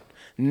 you're in. Yep.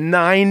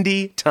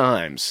 90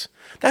 times.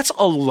 That's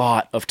a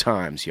lot of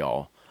times,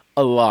 y'all.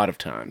 A lot of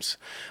times.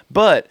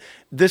 But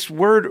this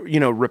word,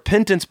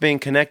 repentance being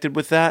connected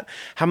with that,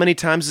 how many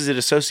times is it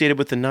associated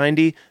with the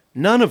 90?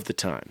 None of the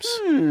times.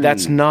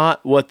 That's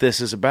not what this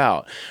is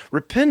about.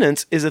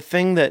 Repentance is this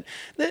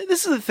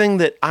is a thing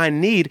that I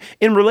need.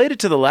 And related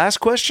to the last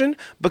question,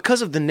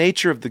 because of the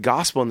nature of the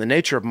gospel and the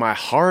nature of my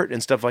heart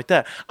and stuff like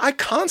that, I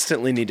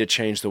constantly need to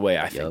change the way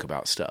I think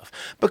about stuff.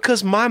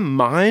 Because my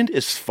mind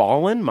is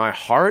fallen, my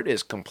heart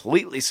is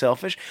completely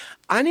selfish.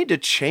 I need to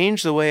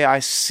change the way I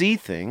see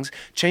things,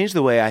 change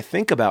the way I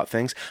think about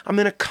things. I'm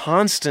in a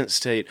constant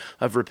state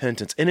of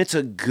repentance, and it's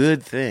a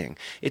good thing.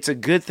 It's a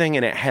good thing,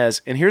 and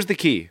here's the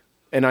key,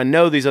 and I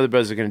know these other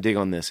brothers are going to dig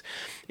on this.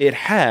 It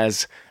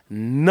has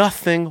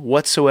nothing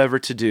whatsoever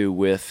to do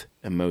with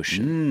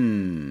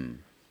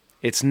emotion.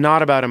 It's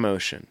not about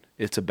emotion.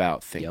 It's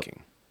about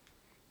thinking.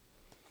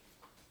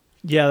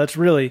 Yeah, that's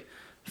really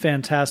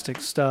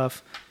fantastic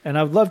stuff. And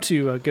I would love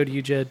to go to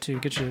you, Jed, to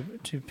get you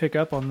to pick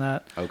up on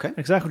that. Okay.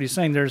 Exactly what he's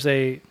saying.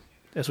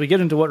 As we get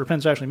into what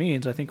repentance actually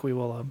means, I think we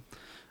will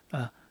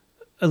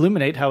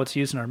illuminate how it's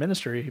used in our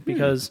ministry,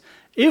 because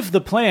if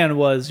the plan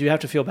was you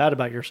have to feel bad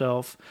about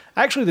yourself,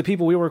 actually the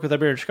people we work with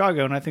up here in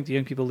Chicago, and I think the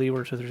young people Lee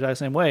works with are the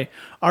same way,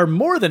 are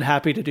more than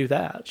happy to do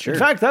that. Sure. In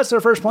fact, that's their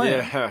first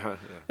plan,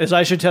 is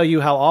I should tell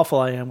you how awful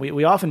I am.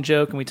 We often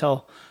joke and we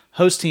tell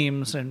host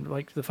teams and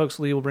like the folks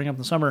Lee will bring up in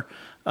the summer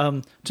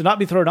to not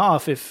be thrown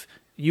off if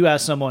you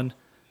ask someone,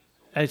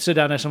 I sit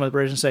down next to someone at the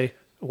bridge and say,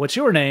 what's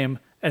your name?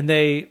 And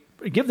they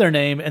give their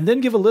name and then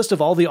give a list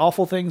of all the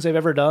awful things they've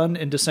ever done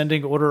in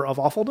descending order of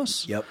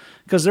awfulness. Yep.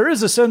 Because there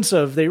is a sense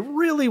of they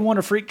really want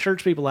to freak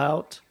church people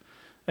out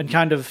and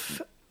kind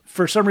of,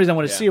 for some reason,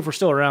 want to see if we're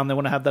still around. They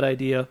want to have that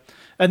idea.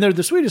 And they're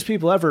the sweetest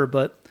people ever,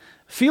 but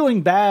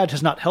feeling bad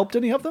has not helped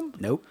any of them.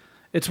 Nope.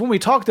 It's when we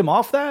talk them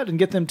off that and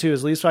get them to,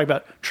 as Lee's talking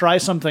about, try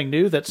something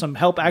new, that some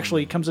help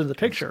actually comes into the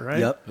picture, right?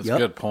 Yep. That's a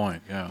good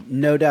point, yeah.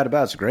 No doubt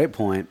about it. It's a great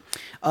point.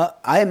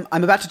 I'm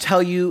about to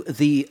tell you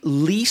the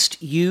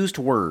least used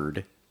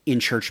word in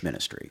church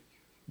ministry.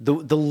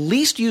 The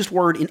least used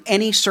word in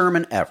any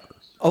sermon ever.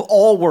 Of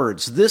all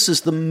words, this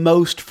is the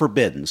most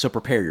forbidden, so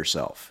prepare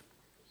yourself.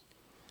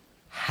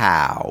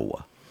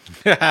 How?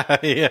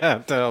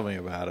 Yeah, tell me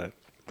about it.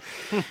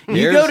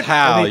 Here's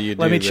how you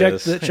do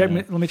this.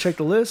 Let me check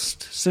the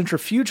list.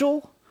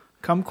 Centrifugal,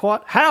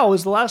 kumquat. How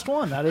is the last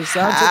one? That is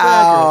sounds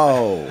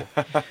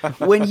accurate.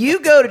 When you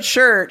go to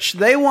church,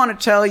 they want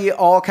to tell you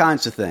all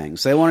kinds of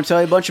things. They want to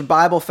tell you a bunch of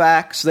Bible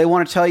facts. They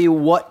want to tell you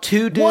what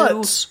to do.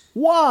 What's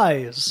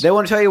whys. They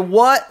want to tell you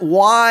what,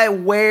 why,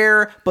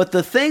 where, but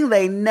the thing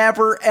they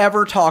never,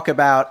 ever talk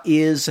about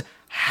is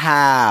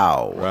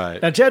how.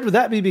 Right. Now, Jed, would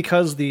that be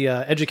because the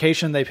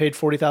education they paid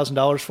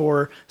 $40,000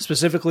 for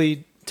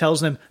specifically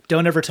tells them,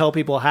 don't ever tell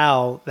people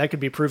how? That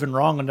could be proven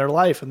wrong in their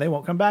life and they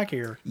won't come back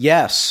here.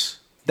 Yes,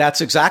 that's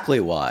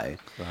exactly why.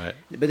 Right.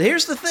 But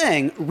here's the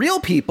thing. Real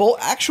people,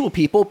 actual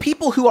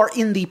people who are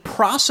in the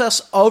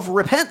process of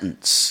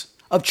repentance,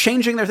 of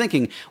changing their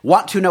thinking,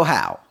 want to know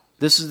how.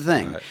 This is the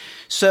thing. Right.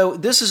 So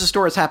this is a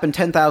story that's happened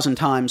 10,000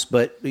 times,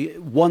 but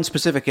one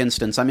specific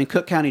instance, I'm in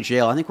Cook County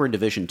Jail. I think we're in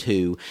Division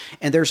 2.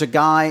 And there's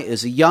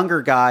a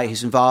younger guy.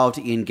 He's involved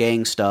in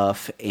gang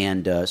stuff.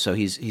 And so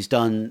he's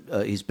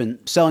been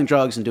selling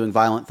drugs and doing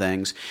violent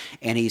things.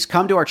 And he's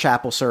come to our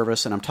chapel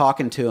service, and I'm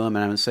talking to him, and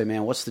I'm going to say,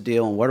 man, what's the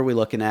deal? And what are we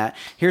looking at?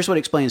 Here's what he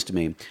explains to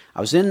me.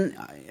 Was in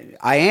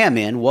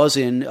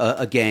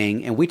a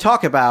gang, and we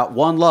talk about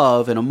one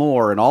love and a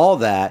more and all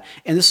that.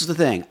 And this is the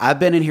thing. I've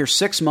been in here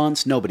 6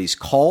 months. Nobody's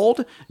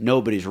called.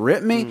 Nobody's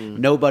written me.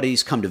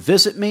 Nobody's come to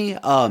visit me.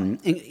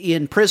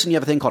 In prison, you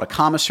have a thing called a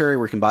commissary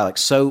where you can buy like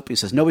soap. He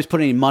says, nobody's put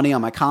any money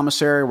on my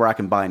commissary where I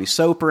can buy any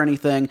soap or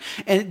anything.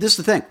 And this is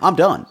the thing. I'm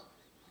done.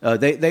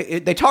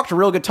 They talked a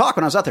real good talk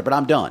when I was out there, but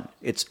I'm done.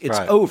 It's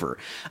right. Over.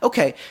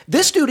 Okay.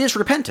 This dude is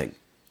repenting.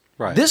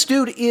 Right. This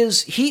dude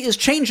is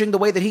changing the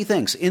way that he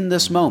thinks in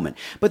this moment.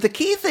 But the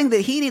key thing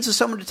that he needs is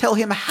someone to tell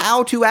him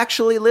how to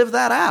actually live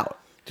that out.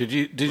 Did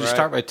you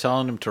start by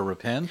telling him to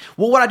repent?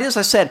 Well, what I did is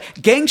I said,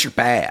 gangs are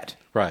bad.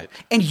 Right.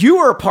 And you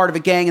are a part of a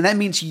gang, and that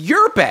means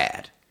you're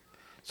bad.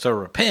 So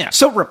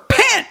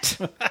repent.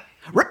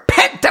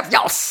 Repent of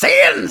your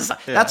sins.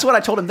 Yeah. That's what I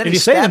told him. Then if you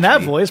say it in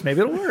that voice,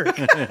 maybe it'll work.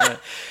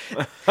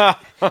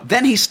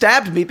 Then he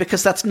stabbed me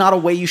because that's not a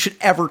way you should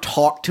ever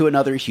talk to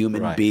another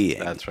human being.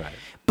 That's right.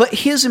 But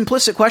his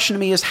implicit question to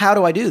me is, how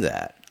do I do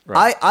that?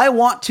 Right. I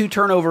want to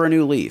turn over a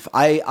new leaf.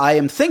 I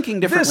am thinking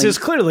differently. This is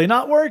clearly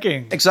not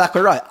working.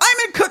 Exactly right.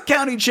 I'm in Cook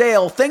County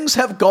Jail. Things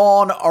have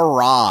gone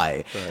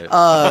awry.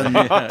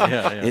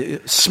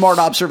 Right. Smart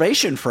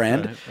observation,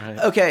 friend. Right.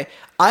 Okay.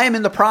 I am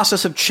in the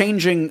process of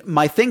changing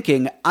my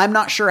thinking. I'm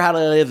not sure how to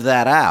live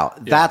that out.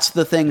 Yeah. That's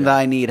the thing that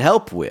I need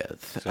help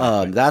with.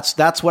 Exactly.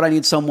 That's what I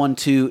need someone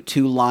to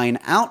line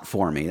out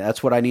for me.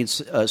 That's what I need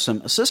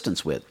some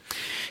assistance with.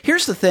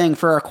 Here's the thing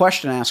for our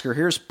question asker.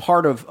 Here's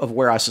part of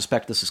where I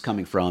suspect this is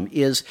coming from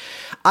is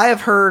I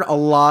have heard a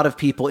lot of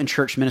people in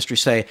church ministry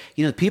say,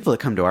 the people that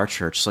come to our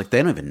church, it's like they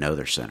don't even know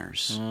they're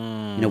sinners.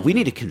 We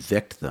need to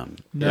convict them.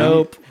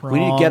 Nope. We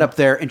need to get up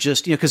there and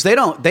just, because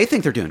they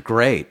think they're doing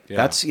great.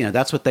 Yeah.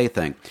 That's what they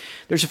think.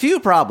 There's a few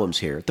problems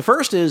here. The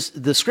first is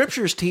the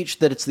scriptures teach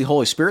that it's the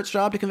Holy Spirit's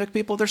job to convict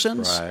people of their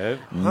sins. Right.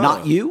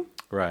 Not you.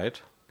 Right.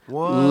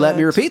 What? Let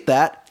me repeat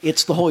that.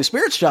 It's the Holy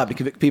Spirit's job to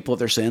convict people of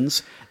their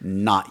sins,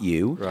 not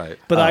you. Right.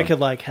 But I could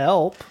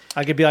help.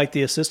 I could be like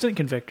the assistant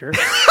convictor.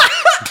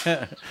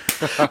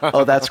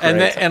 Oh, that's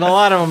great. And a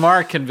lot of them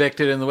are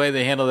convicted, and the way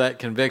they handle that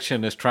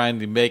conviction is trying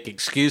to make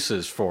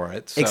excuses for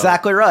it. So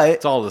exactly right.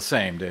 It's all the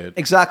same, dude.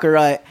 Exactly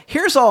right.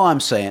 Here's all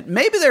I'm saying.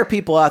 Maybe there are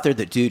people out there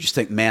that do just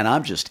think, man,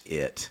 I'm just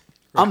it.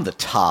 Right. I'm the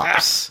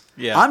tops.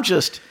 Yeah.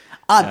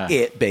 I'm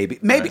it, baby.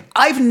 Maybe. Right.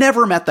 I've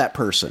never met that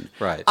person.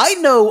 Right. I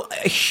know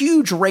a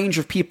huge range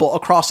of people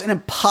across an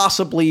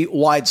impossibly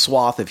wide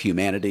swath of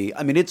humanity.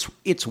 I mean,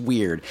 it's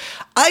weird.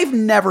 I've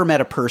never met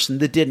a person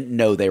that didn't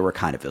know they were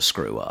kind of a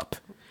screw up.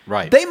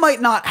 Right. They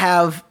might not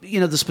have,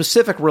 the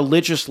specific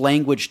religious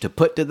language to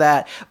put to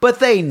that, but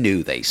they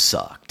knew they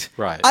sucked.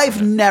 Right. I've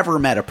never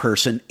met a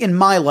person in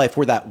my life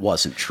where that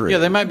wasn't true. Yeah,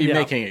 they might be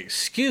making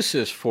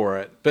excuses for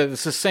it, but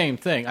it's the same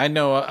thing. I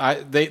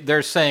know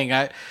they're saying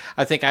I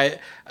think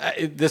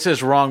this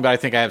is wrong, but I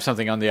think I have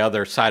something on the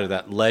other side of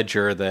that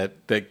ledger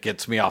that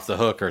gets me off the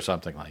hook or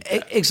something like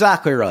that.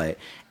 Exactly right.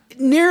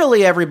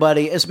 Nearly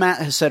everybody, as Matt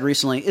has said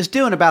recently, is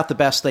doing about the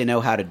best they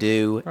know how to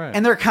do,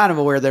 and they're kind of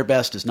aware their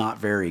best is not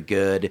very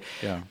good.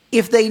 Yeah.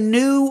 If they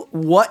knew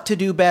what to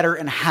do better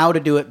and how to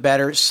do it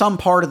better, some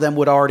part of them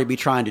would already be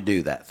trying to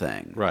do that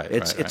thing. Right.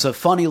 It's a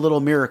funny little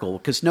miracle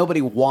because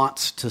nobody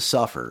wants to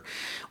suffer.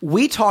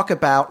 We talk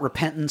about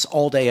repentance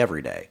all day,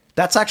 every day.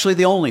 That's actually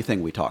the only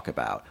thing we talk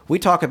about. We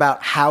talk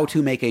about how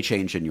to make a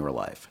change in your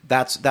life.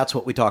 That's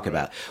what we talk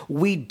about.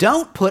 We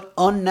don't put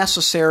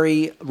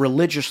unnecessary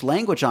religious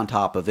language on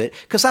top of it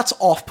because that's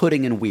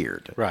off-putting and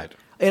weird. Right.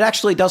 It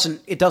actually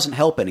doesn't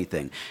help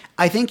anything.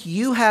 I think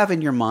you have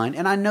in your mind,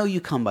 and I know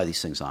you come by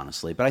these things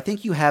honestly, but I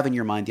think you have in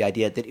your mind the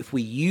idea that if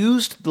we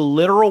used the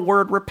literal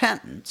word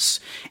repentance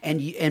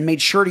and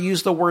made sure to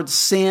use the word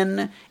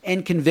sin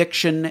and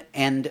conviction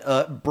and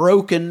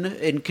broken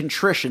and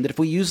contrition, that if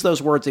we use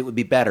those words, it would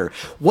be better.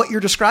 What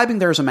you're describing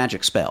there is a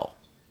magic spell.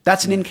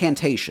 That's an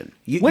incantation.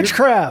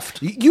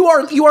 Witchcraft. You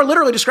are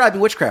literally describing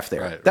witchcraft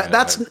there. Right,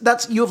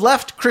 that's you have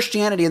left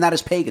Christianity, and that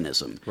is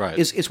paganism. Right.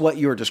 Is what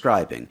you are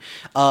describing.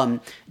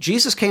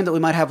 Jesus came that we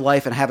might have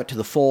life and have it to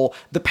the full.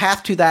 The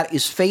path to that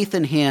is faith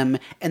in Him,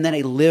 and then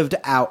a lived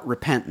out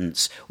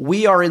repentance.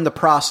 We are in the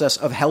process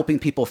of helping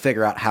people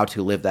figure out how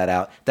to live that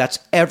out. That's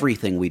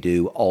everything we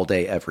do all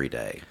day, every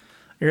day.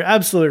 You're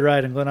absolutely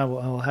right, and Glenn, I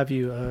will have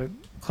you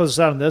close us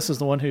out on this as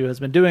the one who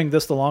has been doing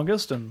this the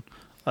longest and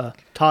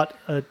taught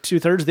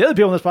 2/3 of the other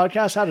people on this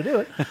podcast how to do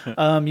it.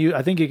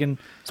 I think you can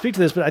speak to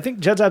this, but I think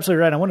Jed's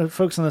absolutely right. I want to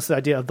focus on this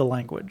idea of the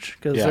language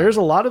because there's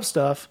a lot of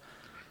stuff,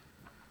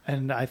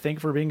 and I think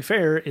for being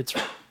fair, it's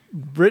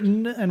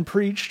written and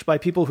preached by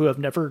people who have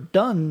never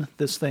done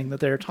this thing that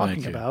they're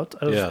talking about.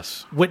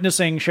 Of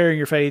witnessing, sharing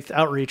your faith,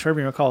 outreach, whatever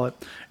you want to call it.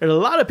 There's a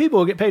lot of people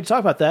who get paid to talk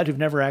about that who've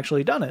never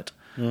actually done it.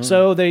 Mm.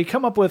 So they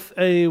come up with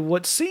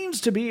what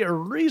seems to be a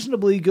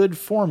reasonably good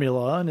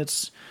formula, and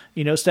it's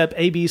step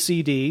A, B,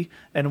 C, D,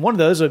 and one of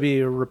those would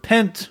be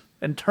repent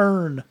and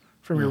turn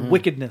from your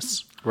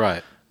wickedness.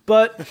 Right.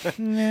 But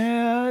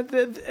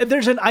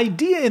there's an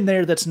idea in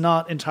there that's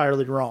not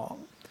entirely wrong.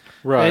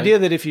 Right. The idea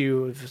that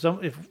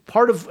if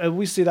part of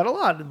we see that a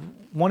lot,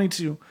 wanting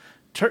to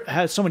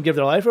have someone give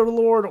their life over to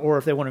the Lord, or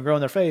if they want to grow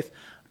in their faith,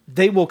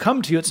 they will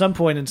come to you at some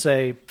point and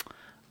say,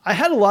 "I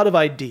had a lot of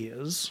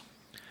ideas."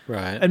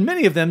 Right. And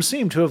many of them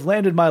seem to have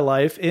landed my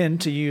life in,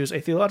 to use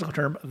a theological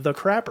term, the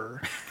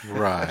crapper.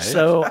 Right.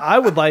 So I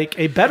would like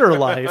a better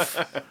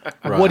life.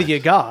 Right. What do you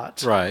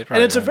got? Right.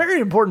 And it's a very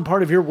important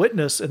part of your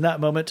witness in that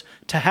moment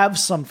to have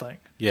something.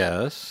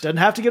 Yes. Doesn't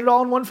have to get it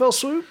all in one fell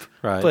swoop.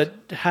 Right. But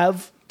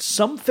have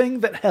something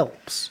that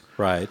helps.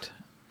 Right.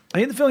 I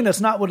get the feeling that's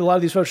not what a lot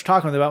of these folks are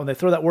talking about when they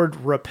throw that word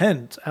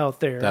repent out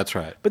there. That's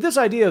right. But this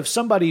idea of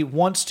somebody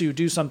wants to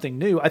do something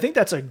new, I think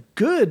that's a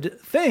good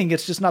thing.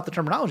 It's just not the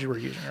terminology we're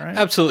using, right?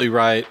 Absolutely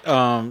right.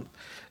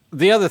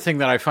 The other thing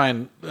that I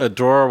find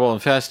adorable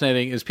and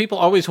fascinating is people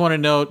always want to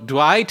know, do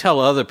I tell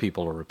other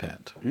people to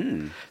repent?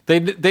 Mm.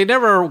 They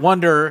never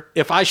wonder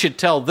if I should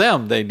tell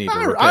them they need to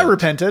repent. I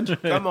repented.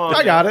 Come on.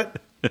 I got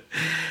it.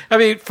 I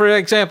mean, for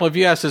example, if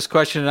you ask this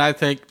question, and I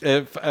think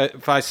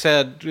if I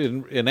said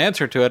in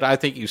answer to it, I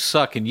think you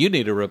suck and you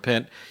need to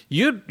repent,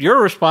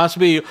 your response would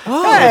be,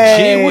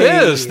 gee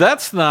whiz,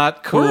 that's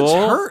not cool. Words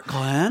hurt,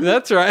 Glenn.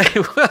 That's right.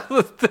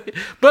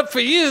 But for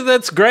you,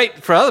 that's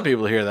great for other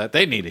people to hear that.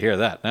 They need to hear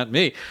that, not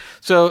me.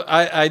 So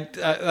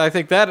I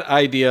think that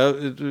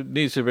idea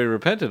needs to be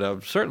repented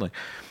of, certainly.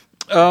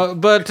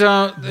 But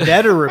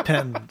better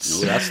repentance.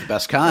 Ooh, that's the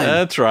best kind.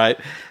 That's right.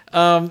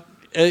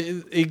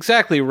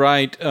 Exactly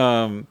right.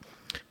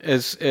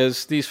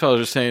 As these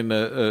fellows are saying,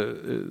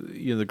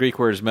 the Greek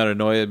word is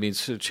metanoia. It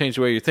means to change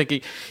the way you're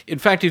thinking. In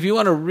fact, if you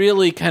want to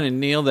really kind of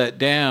nail that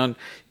down,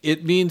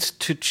 it means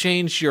to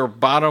change your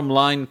bottom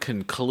line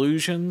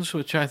conclusions,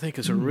 which I think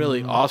is a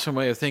really awesome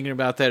way of thinking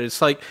about that. It's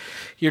like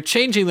you're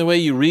changing the way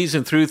you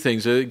reason through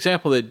things. The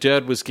example that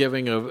Jed was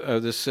giving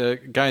of this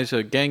guy's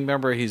a gang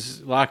member.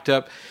 He's locked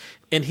up,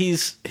 and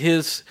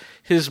his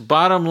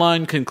bottom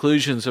line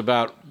conclusions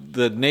about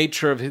the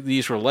nature of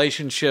these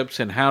relationships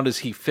and how does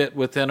he fit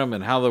within them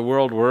and how the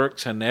world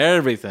works and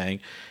everything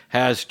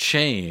has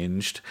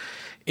changed.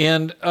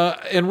 And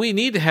we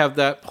need to have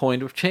that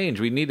point of change.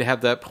 We need to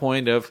have that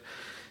point of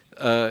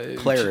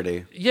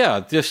clarity.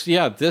 This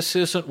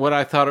isn't what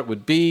I thought it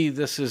would be.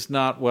 This is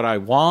not what I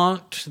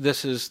want.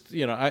 This is,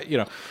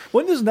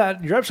 When isn't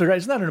that, you're absolutely right,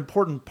 isn't that an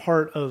important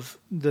part of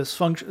this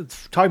function,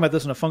 talking about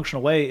this in a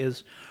functional way,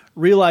 is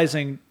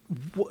realizing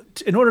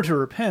in order to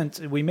repent,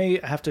 we may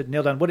have to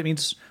nail down what it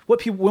means,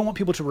 what we want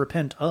people to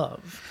repent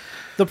of.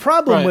 The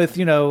problem with,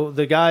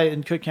 the guy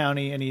in Cook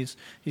County, and he's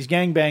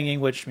gangbanging,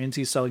 which means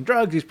he's selling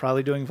drugs, he's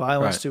probably doing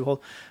violence to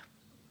hold.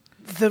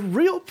 the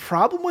real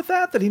problem with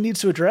that he needs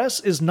to address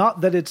is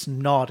not that it's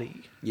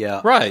naughty.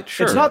 Yeah. Right,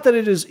 sure. It's not that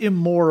it is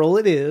immoral.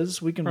 It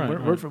is.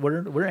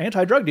 We're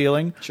anti-drug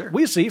dealing. Sure.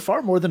 We see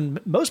far more than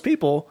most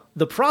people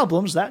the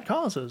problems that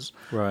causes.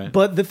 Right.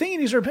 But the thing he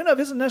needs to repent of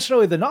isn't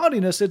necessarily the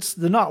naughtiness, it's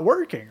the not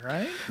working,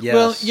 right? Yes.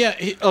 Well, yeah,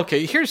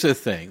 okay, here's the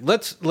thing.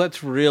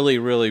 Let's really,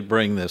 really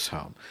bring this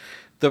home.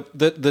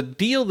 The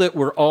deal that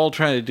we're all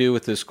trying to do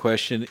with this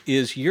question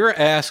is you're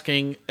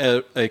asking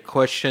a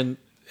question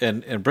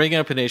and bringing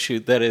up an issue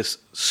that is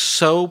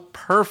so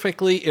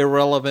perfectly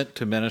irrelevant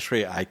to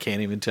ministry, I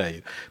can't even tell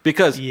you.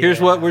 Because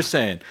here's what we're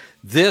saying.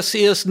 This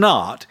is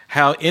not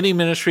how any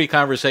ministry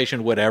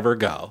conversation would ever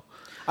go.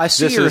 I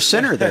see you're a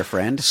sinner there,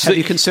 friend. Have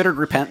you considered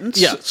repentance?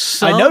 Yeah,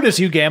 I notice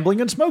you gambling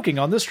and smoking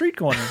on the street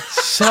corner.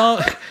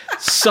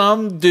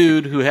 Some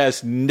dude who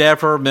has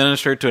never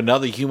ministered to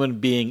another human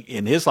being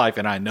in his life,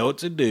 and I know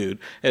it's a dude,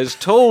 has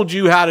told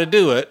you how to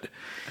do it,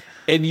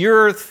 and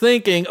you're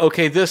thinking,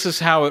 okay, this is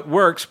how it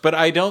works, but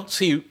I don't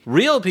see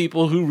real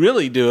people who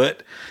really do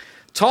it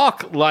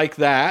talk like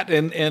that,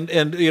 and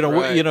you know,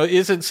 right.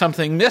 Isn't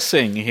something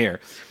missing here?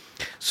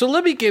 So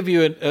let me give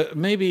you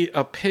maybe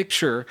a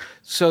picture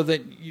so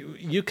that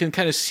you can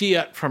kind of see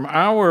it from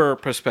our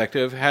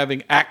perspective,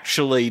 having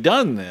actually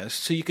done this,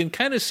 so you can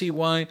kind of see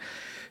why.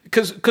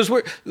 Because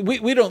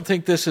we don't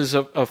think this is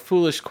a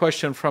foolish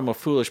question from a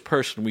foolish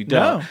person. We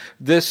don't. No.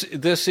 This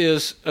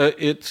is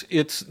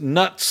it's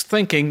nuts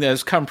thinking that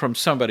has come from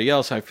somebody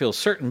else. I feel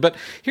certain. But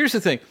here's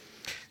the thing: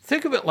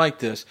 think of it like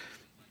this.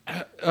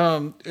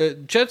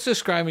 Jed's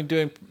describing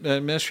doing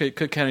ministry at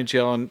Cook County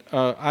Jail, and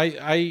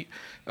I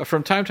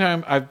from time to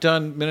time I've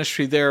done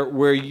ministry there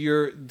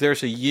where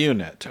there's a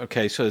unit.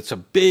 Okay, so it's a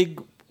big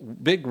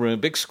room,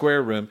 big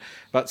square room,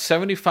 about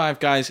 75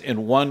 guys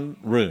in one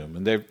room,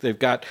 and they've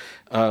got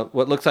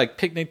what looks like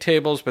picnic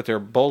tables, but they're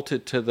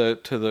bolted to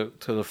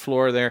the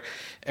floor there.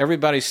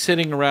 Everybody's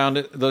sitting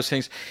around those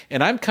things,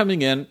 and I'm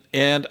coming in,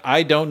 and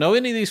I don't know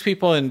any of these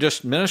people, and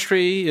just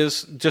ministry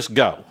is just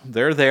go.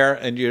 They're there,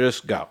 and you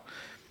just go.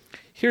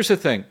 Here's the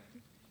thing.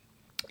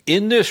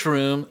 In this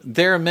room,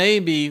 there may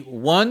be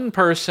one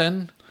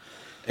person,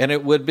 and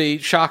it would be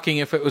shocking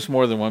if it was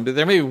more than one, but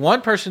there may be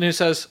one person who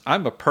says,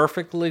 I'm a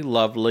perfectly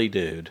lovely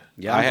dude.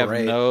 Yeah, I have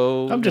great.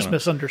 I'm just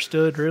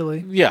misunderstood,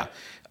 really. Yeah.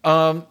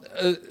 And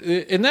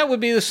that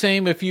would be the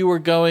same if you were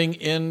going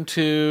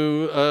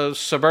into a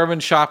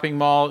suburban shopping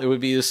mall. It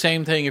would be the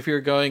same thing if you were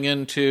going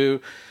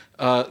into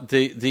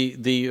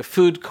the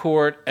food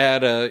court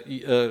at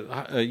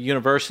a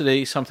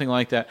university, something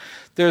like that.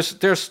 There's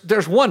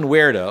one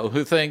weirdo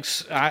who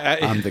thinks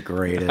I'm the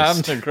greatest.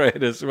 I'm the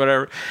greatest,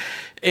 whatever.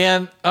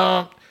 And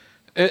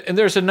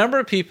there's a number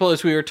of people,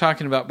 as we were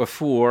talking about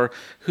before,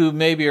 who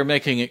maybe are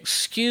making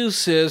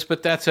excuses,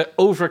 but that's an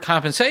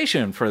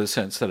overcompensation for the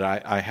sense that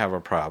I have a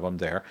problem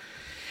there.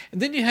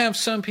 And then you have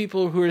some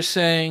people who are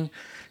saying,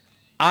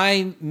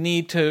 I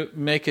need to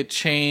make a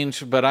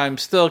change, but I'm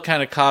still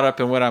kind of caught up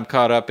in what I'm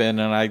caught up in,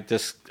 and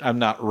I'm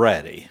not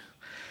ready.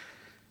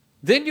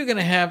 Then you're going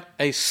to have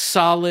a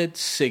solid,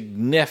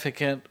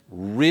 significant,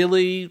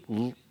 really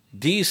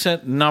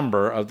decent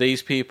number of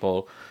these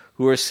people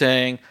who are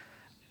saying,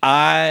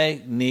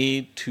 I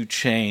need to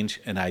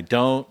change, and I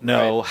don't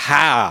know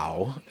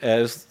how,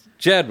 as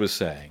Jed was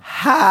saying.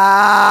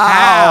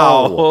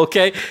 How?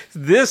 Okay?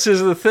 This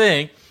is the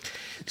thing.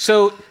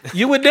 So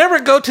you would never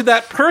go to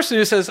that person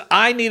who says,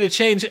 I need a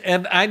change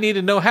and I need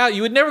to know how.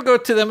 You would never go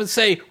to them and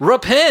say,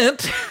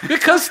 repent,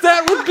 because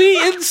that would be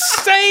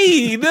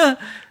insane.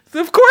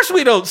 Of course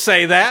we don't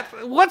say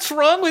that. What's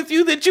wrong with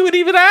you that you would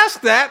even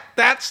ask that?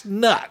 That's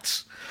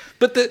nuts.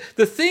 But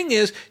the thing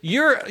is,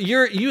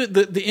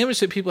 the image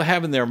that people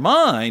have in their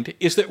mind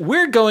is that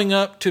we're going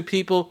up to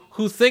people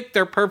who think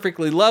they're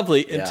perfectly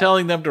lovely and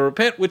telling them to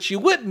repent, which you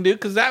wouldn't do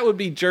because that would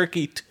be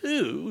jerky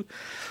too.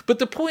 But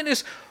the point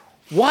is,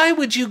 why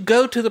would you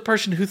go to the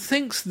person who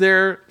thinks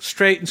they're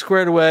straight and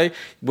squared away,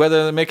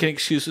 whether they're making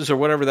excuses or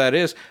whatever that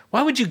is?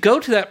 Why would you go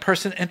to that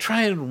person and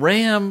try and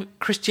ram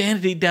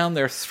Christianity down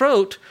their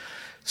throat,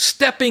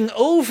 stepping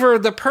over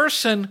the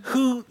person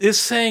who is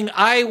saying,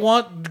 I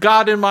want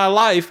God in my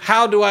life.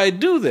 How do I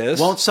do this?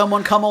 Won't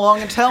someone come along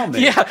and tell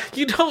me? Yeah,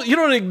 you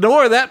don't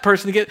ignore that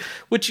person to get.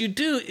 What you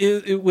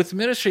do with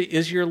ministry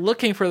is you're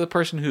looking for the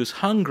person who's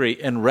hungry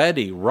and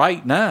ready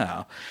right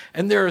now.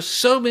 And there are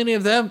so many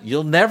of them,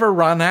 you'll never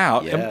run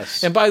out.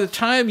 Yes. And by the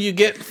time you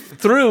get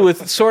through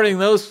with sorting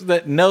those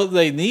that know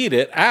they need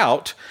it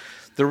out,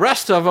 the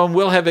rest of them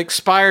will have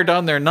expired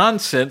on their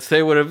nonsense.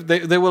 They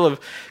will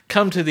have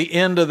come to the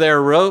end of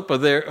their rope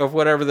of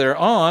whatever they're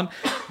on.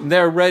 And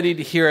they're ready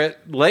to hear it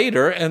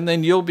later, and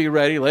then you'll be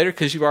ready later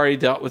because you've already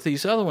dealt with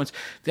these other ones.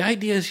 The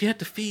idea is you have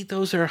to feed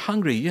those that are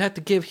hungry. You have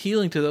to give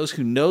healing to those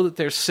who know that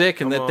they're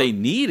sick and that they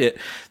need it.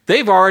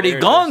 They've already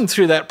gone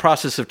through that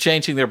process of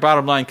changing their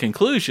bottom line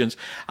conclusions.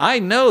 I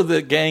know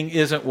that gang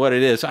isn't what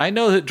it is. I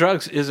know that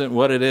drugs isn't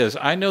what it is.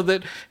 I know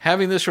that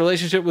having this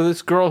relationship with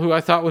this girl who I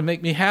thought would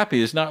make me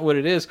happy is not what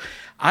it is.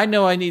 I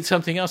know I need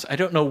something else. I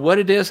don't know what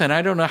it is, and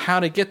I don't know how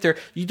to get there.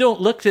 You don't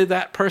look to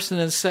that person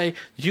and say,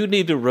 you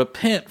need to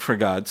repent, for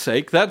God's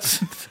sake. That's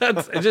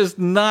just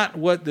not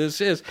what this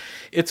is.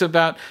 It's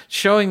about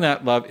showing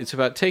that love. It's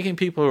about taking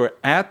people who are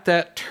at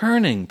that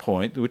turning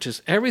point, which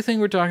is everything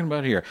we're talking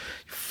about here.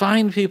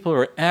 Find people who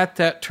are at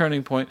that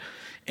turning point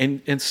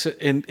and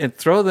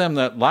throw them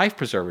that life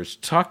preservers.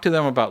 Talk to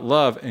them about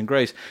love and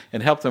grace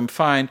and help them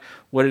find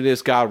what it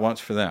is God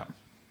wants for them.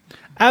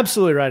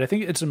 Absolutely right. I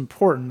think it's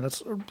important.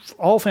 That's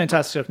all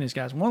fantastic stuff from these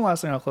guys. One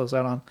last thing I'll close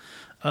out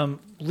on.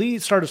 Lee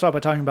started us off by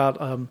talking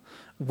about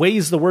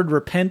ways the word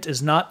repent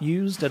is not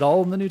used at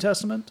all in the New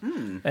Testament,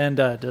 and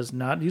does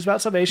not use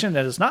about salvation.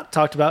 It is not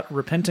talked about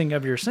repenting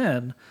of your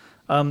sin.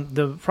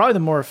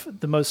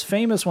 The most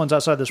famous ones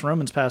outside this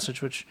Romans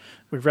passage, which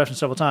we've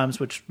referenced several times,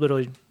 which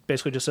literally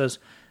basically just says,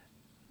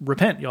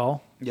 repent,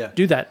 y'all. Yeah.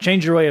 Do that.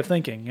 Change your way of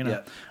thinking.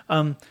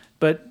 Yeah.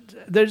 But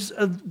there's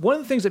one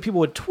of the things that people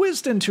would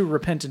twist into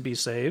repent and be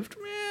saved,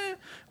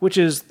 which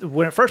is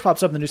when it first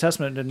pops up in the New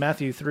Testament in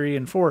Matthew 3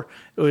 and 4,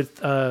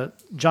 with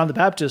John the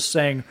Baptist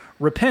saying,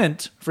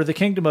 repent, for the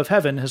kingdom of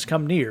heaven has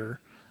come near,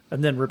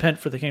 and then repent,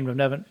 for the kingdom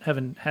of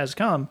heaven has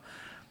come.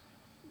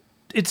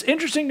 It's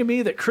interesting to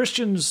me that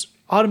Christians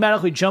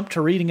automatically jump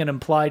to reading an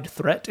implied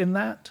threat in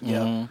that,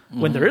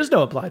 when there is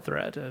no implied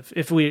threat.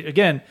 If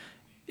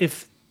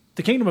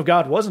the kingdom of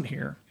God wasn't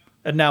here,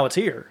 and now it's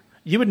here,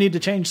 you would need to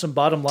change some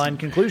bottom line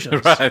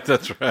conclusions right,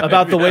 that's right.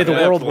 about the way the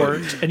world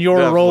worked and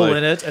your role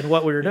in it and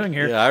what we were doing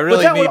here. Yeah, I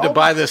really need to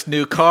buy this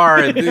new car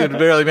and it would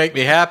really make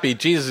me happy.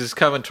 Jesus is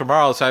coming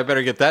tomorrow, so I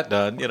better get that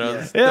done.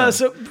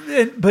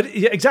 Exactly what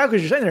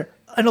you're saying there.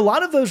 And a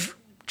lot of those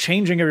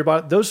changing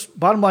everybody, those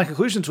bottom line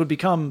conclusions would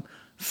become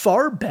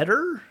far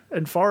better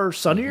and far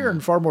sunnier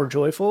and far more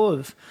joyful.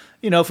 If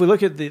we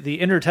look at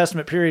the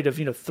intertestament period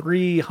of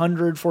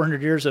 300,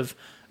 400 years of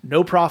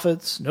no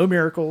prophets, no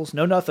miracles,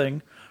 no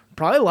nothing,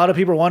 probably a lot of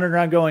people are wandering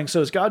around going,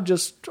 so is God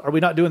are we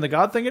not doing the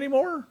God thing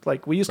anymore?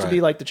 Like we used to be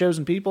like the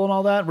chosen people and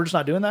all that. We're just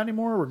not doing that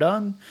anymore. We're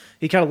done.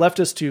 He kind of left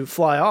us to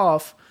fly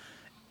off.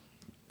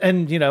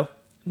 And,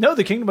 no,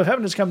 the kingdom of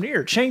heaven has come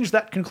near. Change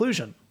that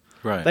conclusion.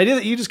 Right. The idea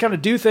that you just kind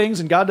of do things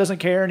and God doesn't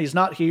care and he's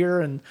not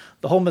here and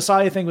the whole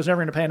Messiah thing was never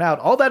going to pan out.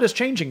 All that is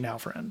changing now,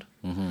 friend.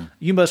 Mm-hmm.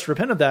 You must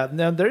repent of that.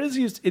 Now, it is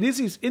used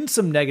in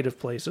some negative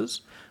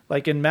places,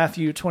 like in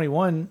Matthew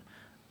 21,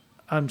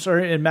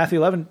 in Matthew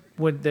 11,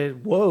 when they,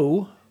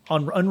 woe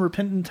on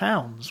unrepentant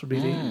towns would be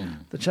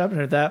the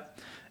chapter of that.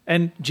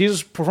 And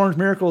Jesus performs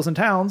miracles in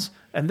towns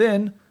and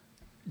then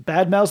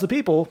badmouths the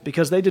people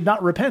because they did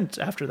not repent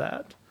after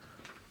that.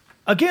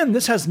 Again,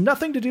 this has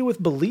nothing to do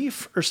with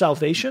belief or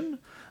salvation.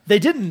 They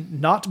didn't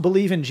not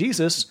believe in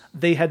Jesus.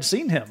 They had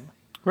seen him.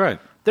 Right.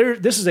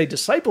 This is a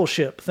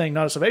discipleship thing,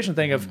 not a salvation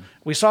thing of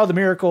we saw the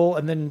miracle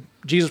and then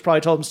Jesus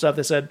probably told them stuff.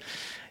 They said,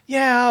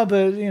 yeah,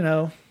 but,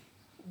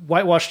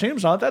 whitewashed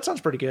tombs and all that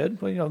sounds pretty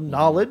good. Well,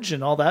 knowledge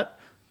and all that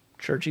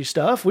churchy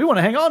stuff. We want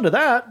to hang on to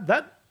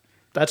that.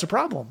 That's a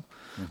problem.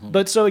 Mm-hmm.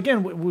 But so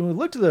again, when we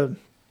look to the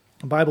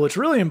Bible, it's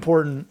really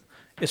important,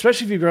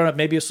 especially if you've grown up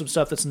maybe with some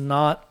stuff that's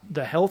not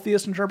the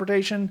healthiest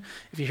interpretation.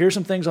 If you hear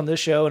some things on this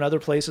show and other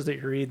places that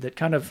you read that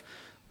kind of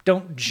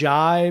don't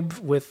jibe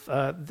with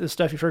the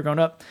stuff you've heard growing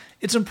up,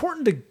 it's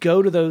important to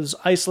go to those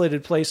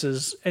isolated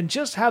places and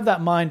just have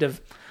that mind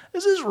of,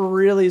 is this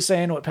really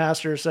saying what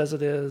pastor says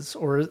it is?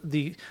 Or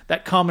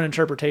that common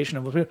interpretation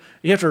of,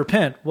 you have to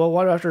repent. Well,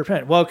 why do I have to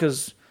repent? Well,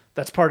 because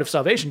that's part of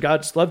salvation.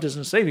 God's loved us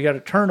and saved. You got to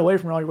turn away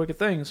from all your wicked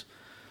things.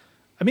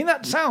 I mean,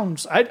 that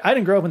sounds, I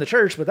didn't grow up in the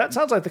church, but that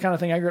sounds like the kind of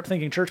thing I grew up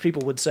thinking church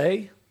people would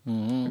say.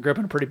 Mm-hmm. I grew up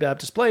in a pretty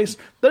Baptist place,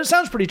 but it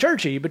sounds pretty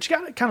churchy, but you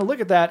got to kind of look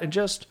at that and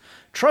just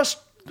trust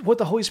what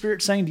the Holy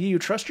Spirit's saying to you.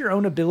 Trust your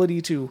own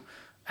ability to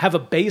have a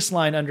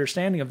baseline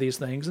understanding of these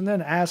things, and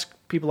then ask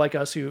people like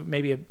us who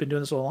maybe have been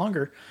doing this a little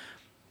longer.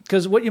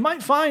 Because what you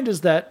might find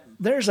is that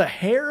there's a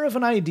hair of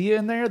an idea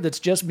in there that's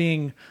just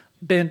being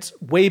bent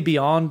way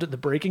beyond the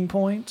breaking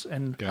point,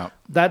 and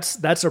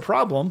that's a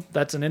problem.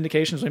 That's an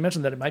indication, as we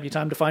mentioned, that it might be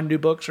time to find new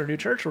books or new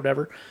church or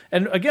whatever.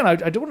 And again,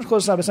 I do want to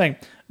close this out by saying,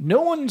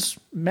 no one's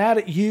mad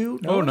at you.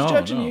 No one's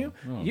judging you.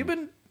 No. You've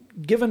been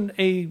given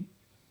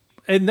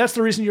and that's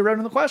the reason you wrote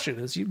in the question,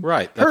 is you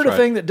heard a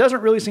thing that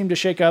doesn't really seem to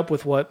shake up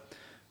with what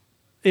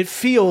it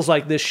feels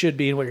like this should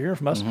be and what you're hearing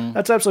from us. Mm-hmm.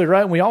 That's absolutely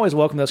right. And we always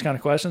welcome those kind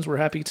of questions. We're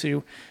happy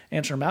to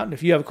answer them out. And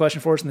if you have a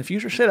question for us in the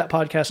future, say that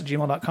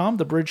podcast@gmail.com,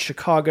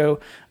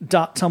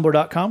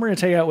 thebridgechicago.tumblr.com. We're going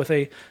to take you out with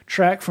a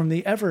track from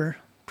the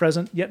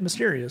ever-present yet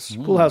mysterious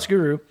Pool House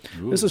Guru.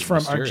 This is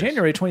from our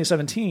January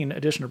 2017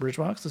 edition of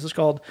Bridgebox. This is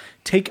called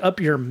Take Up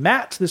Your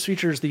Mat. This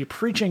features the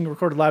preaching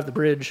recorded live at the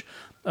Bridge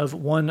of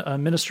one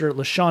minister,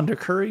 LaShonda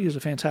Curry, who's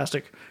a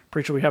fantastic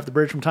preacher we have at the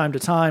Bridge from time to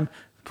time.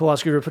 Pool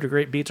House Guru put a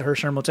great beat to her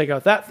sermon. We'll take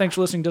out that. Thanks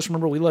for listening. Just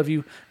remember, we love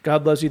you.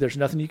 God loves you. There's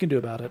nothing you can do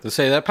about it. To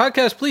say that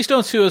podcast, please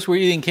don't sue us. We're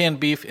eating canned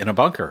beef in a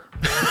bunker.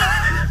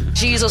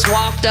 Jesus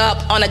walked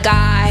up on a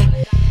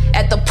guy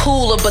at the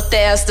pool of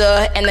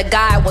Bethesda, and the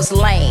guy was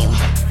lame.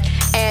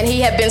 And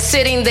he had been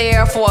sitting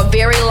there for a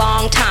very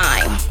long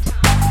time.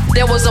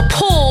 There was a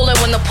pool, and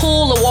when the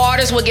pool, the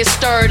waters would get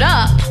stirred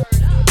up,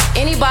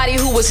 anybody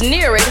who was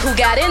near it, who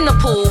got in the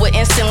pool, would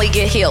instantly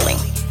get healing.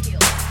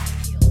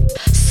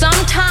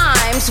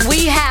 Sometimes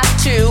we have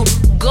to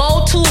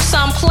go to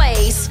some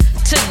place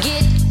to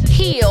get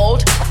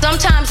healed.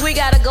 Sometimes we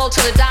got to go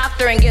to the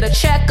doctor and get a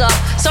checkup.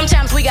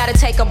 Sometimes we got to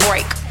take a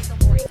break.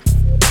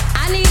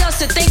 I need us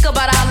to think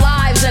about our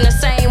lives in the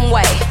same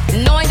way,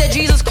 knowing that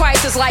Jesus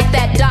Christ is like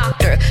that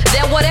doctor,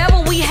 that whatever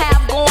we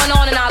have going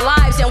on in our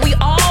lives, and we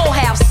all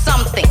have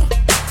something,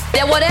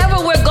 that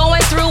whatever we're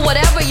going through,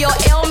 whatever your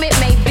ailment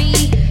may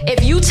be,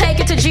 if you take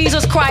it to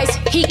Jesus Christ,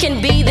 he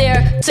can be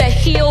there to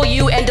heal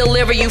you and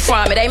deliver you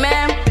from it.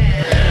 Amen?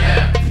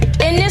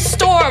 In this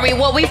story,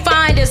 what we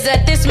find is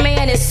that this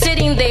man is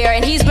sitting there,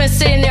 and he's been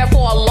sitting there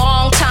for a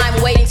long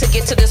time waiting to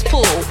get to this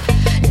pool.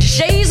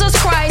 Jesus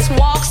Christ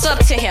walks up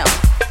to him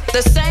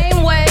the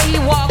same way he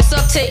walks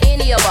up to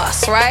any of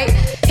us, right?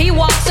 He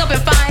walks up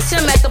and finds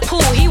him at the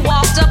pool. He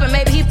walked up and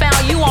maybe he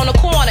found you on the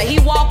corner. He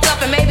walked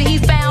up and maybe he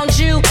found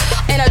you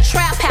in a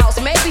trap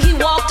house. Maybe he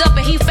walked up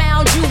and he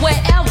found you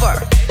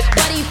wherever,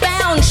 but he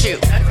found you.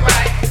 That's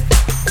right.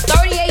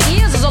 38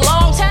 years is a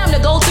long time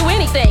to go through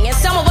anything, and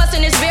some of us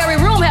in this very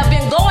room have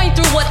been going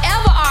through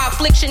whatever our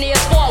affliction is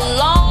for a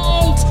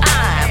long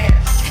time.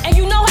 And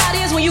you know how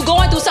it is when you're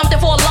going through something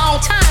for a long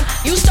time,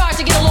 you start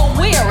to get a little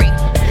weary.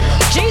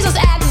 Jesus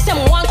asks him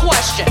one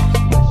question: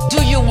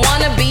 do you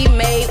want to be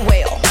made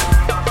well?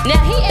 Now,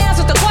 he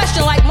answered the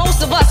question like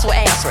most of us will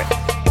answer it.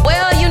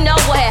 Well, you know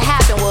what had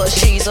happened was,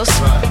 Jesus,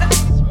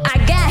 I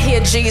got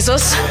here,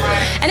 Jesus,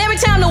 and every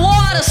time the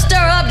water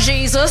stir up,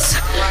 Jesus,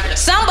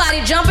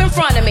 somebody jump in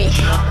front of me.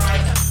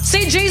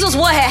 See, Jesus,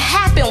 what had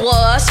happened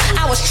was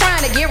I was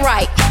trying to get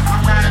right.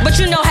 But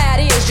you know how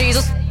it is,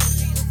 Jesus.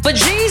 But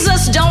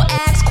Jesus don't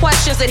ask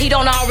questions that he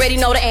don't already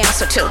know the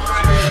answer to.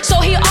 So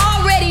he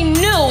already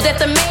knew that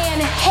the man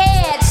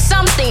had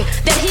something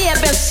that he had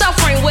been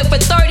suffering with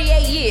for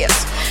 38 years.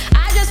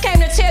 I just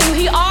came to tell you,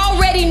 he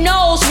already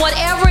knows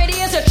whatever it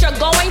is that you're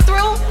going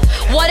through,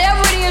 whatever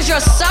it is you're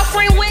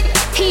suffering with,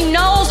 he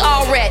knows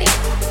already.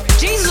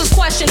 Jesus'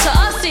 question to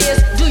us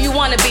is, do you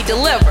want to be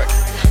delivered?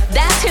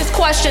 That's his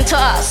question to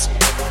us.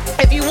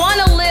 If you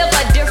want to live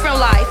a different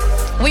life,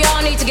 we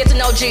all need to get to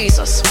know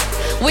Jesus.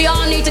 We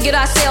all need to get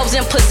ourselves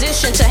in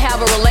position to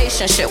have a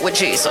relationship with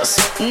Jesus.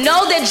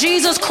 Know that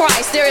Jesus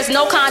Christ, there is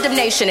no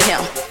condemnation in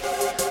him.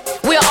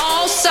 We're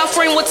all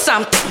suffering with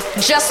something,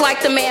 just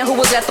like the man who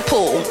was at the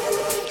pool.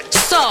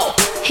 So,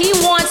 he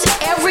wants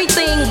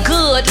everything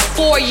good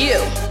for you.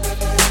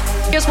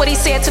 Here's what he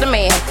said to the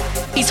man.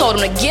 He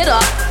told him to get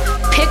up,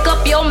 pick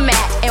up your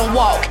mat and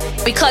walk,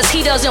 because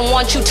he doesn't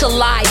want you to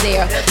lie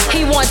there.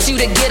 He wants you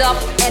to get up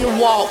and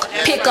walk,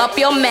 pick up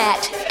your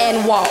mat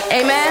and walk.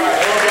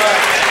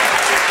 Amen?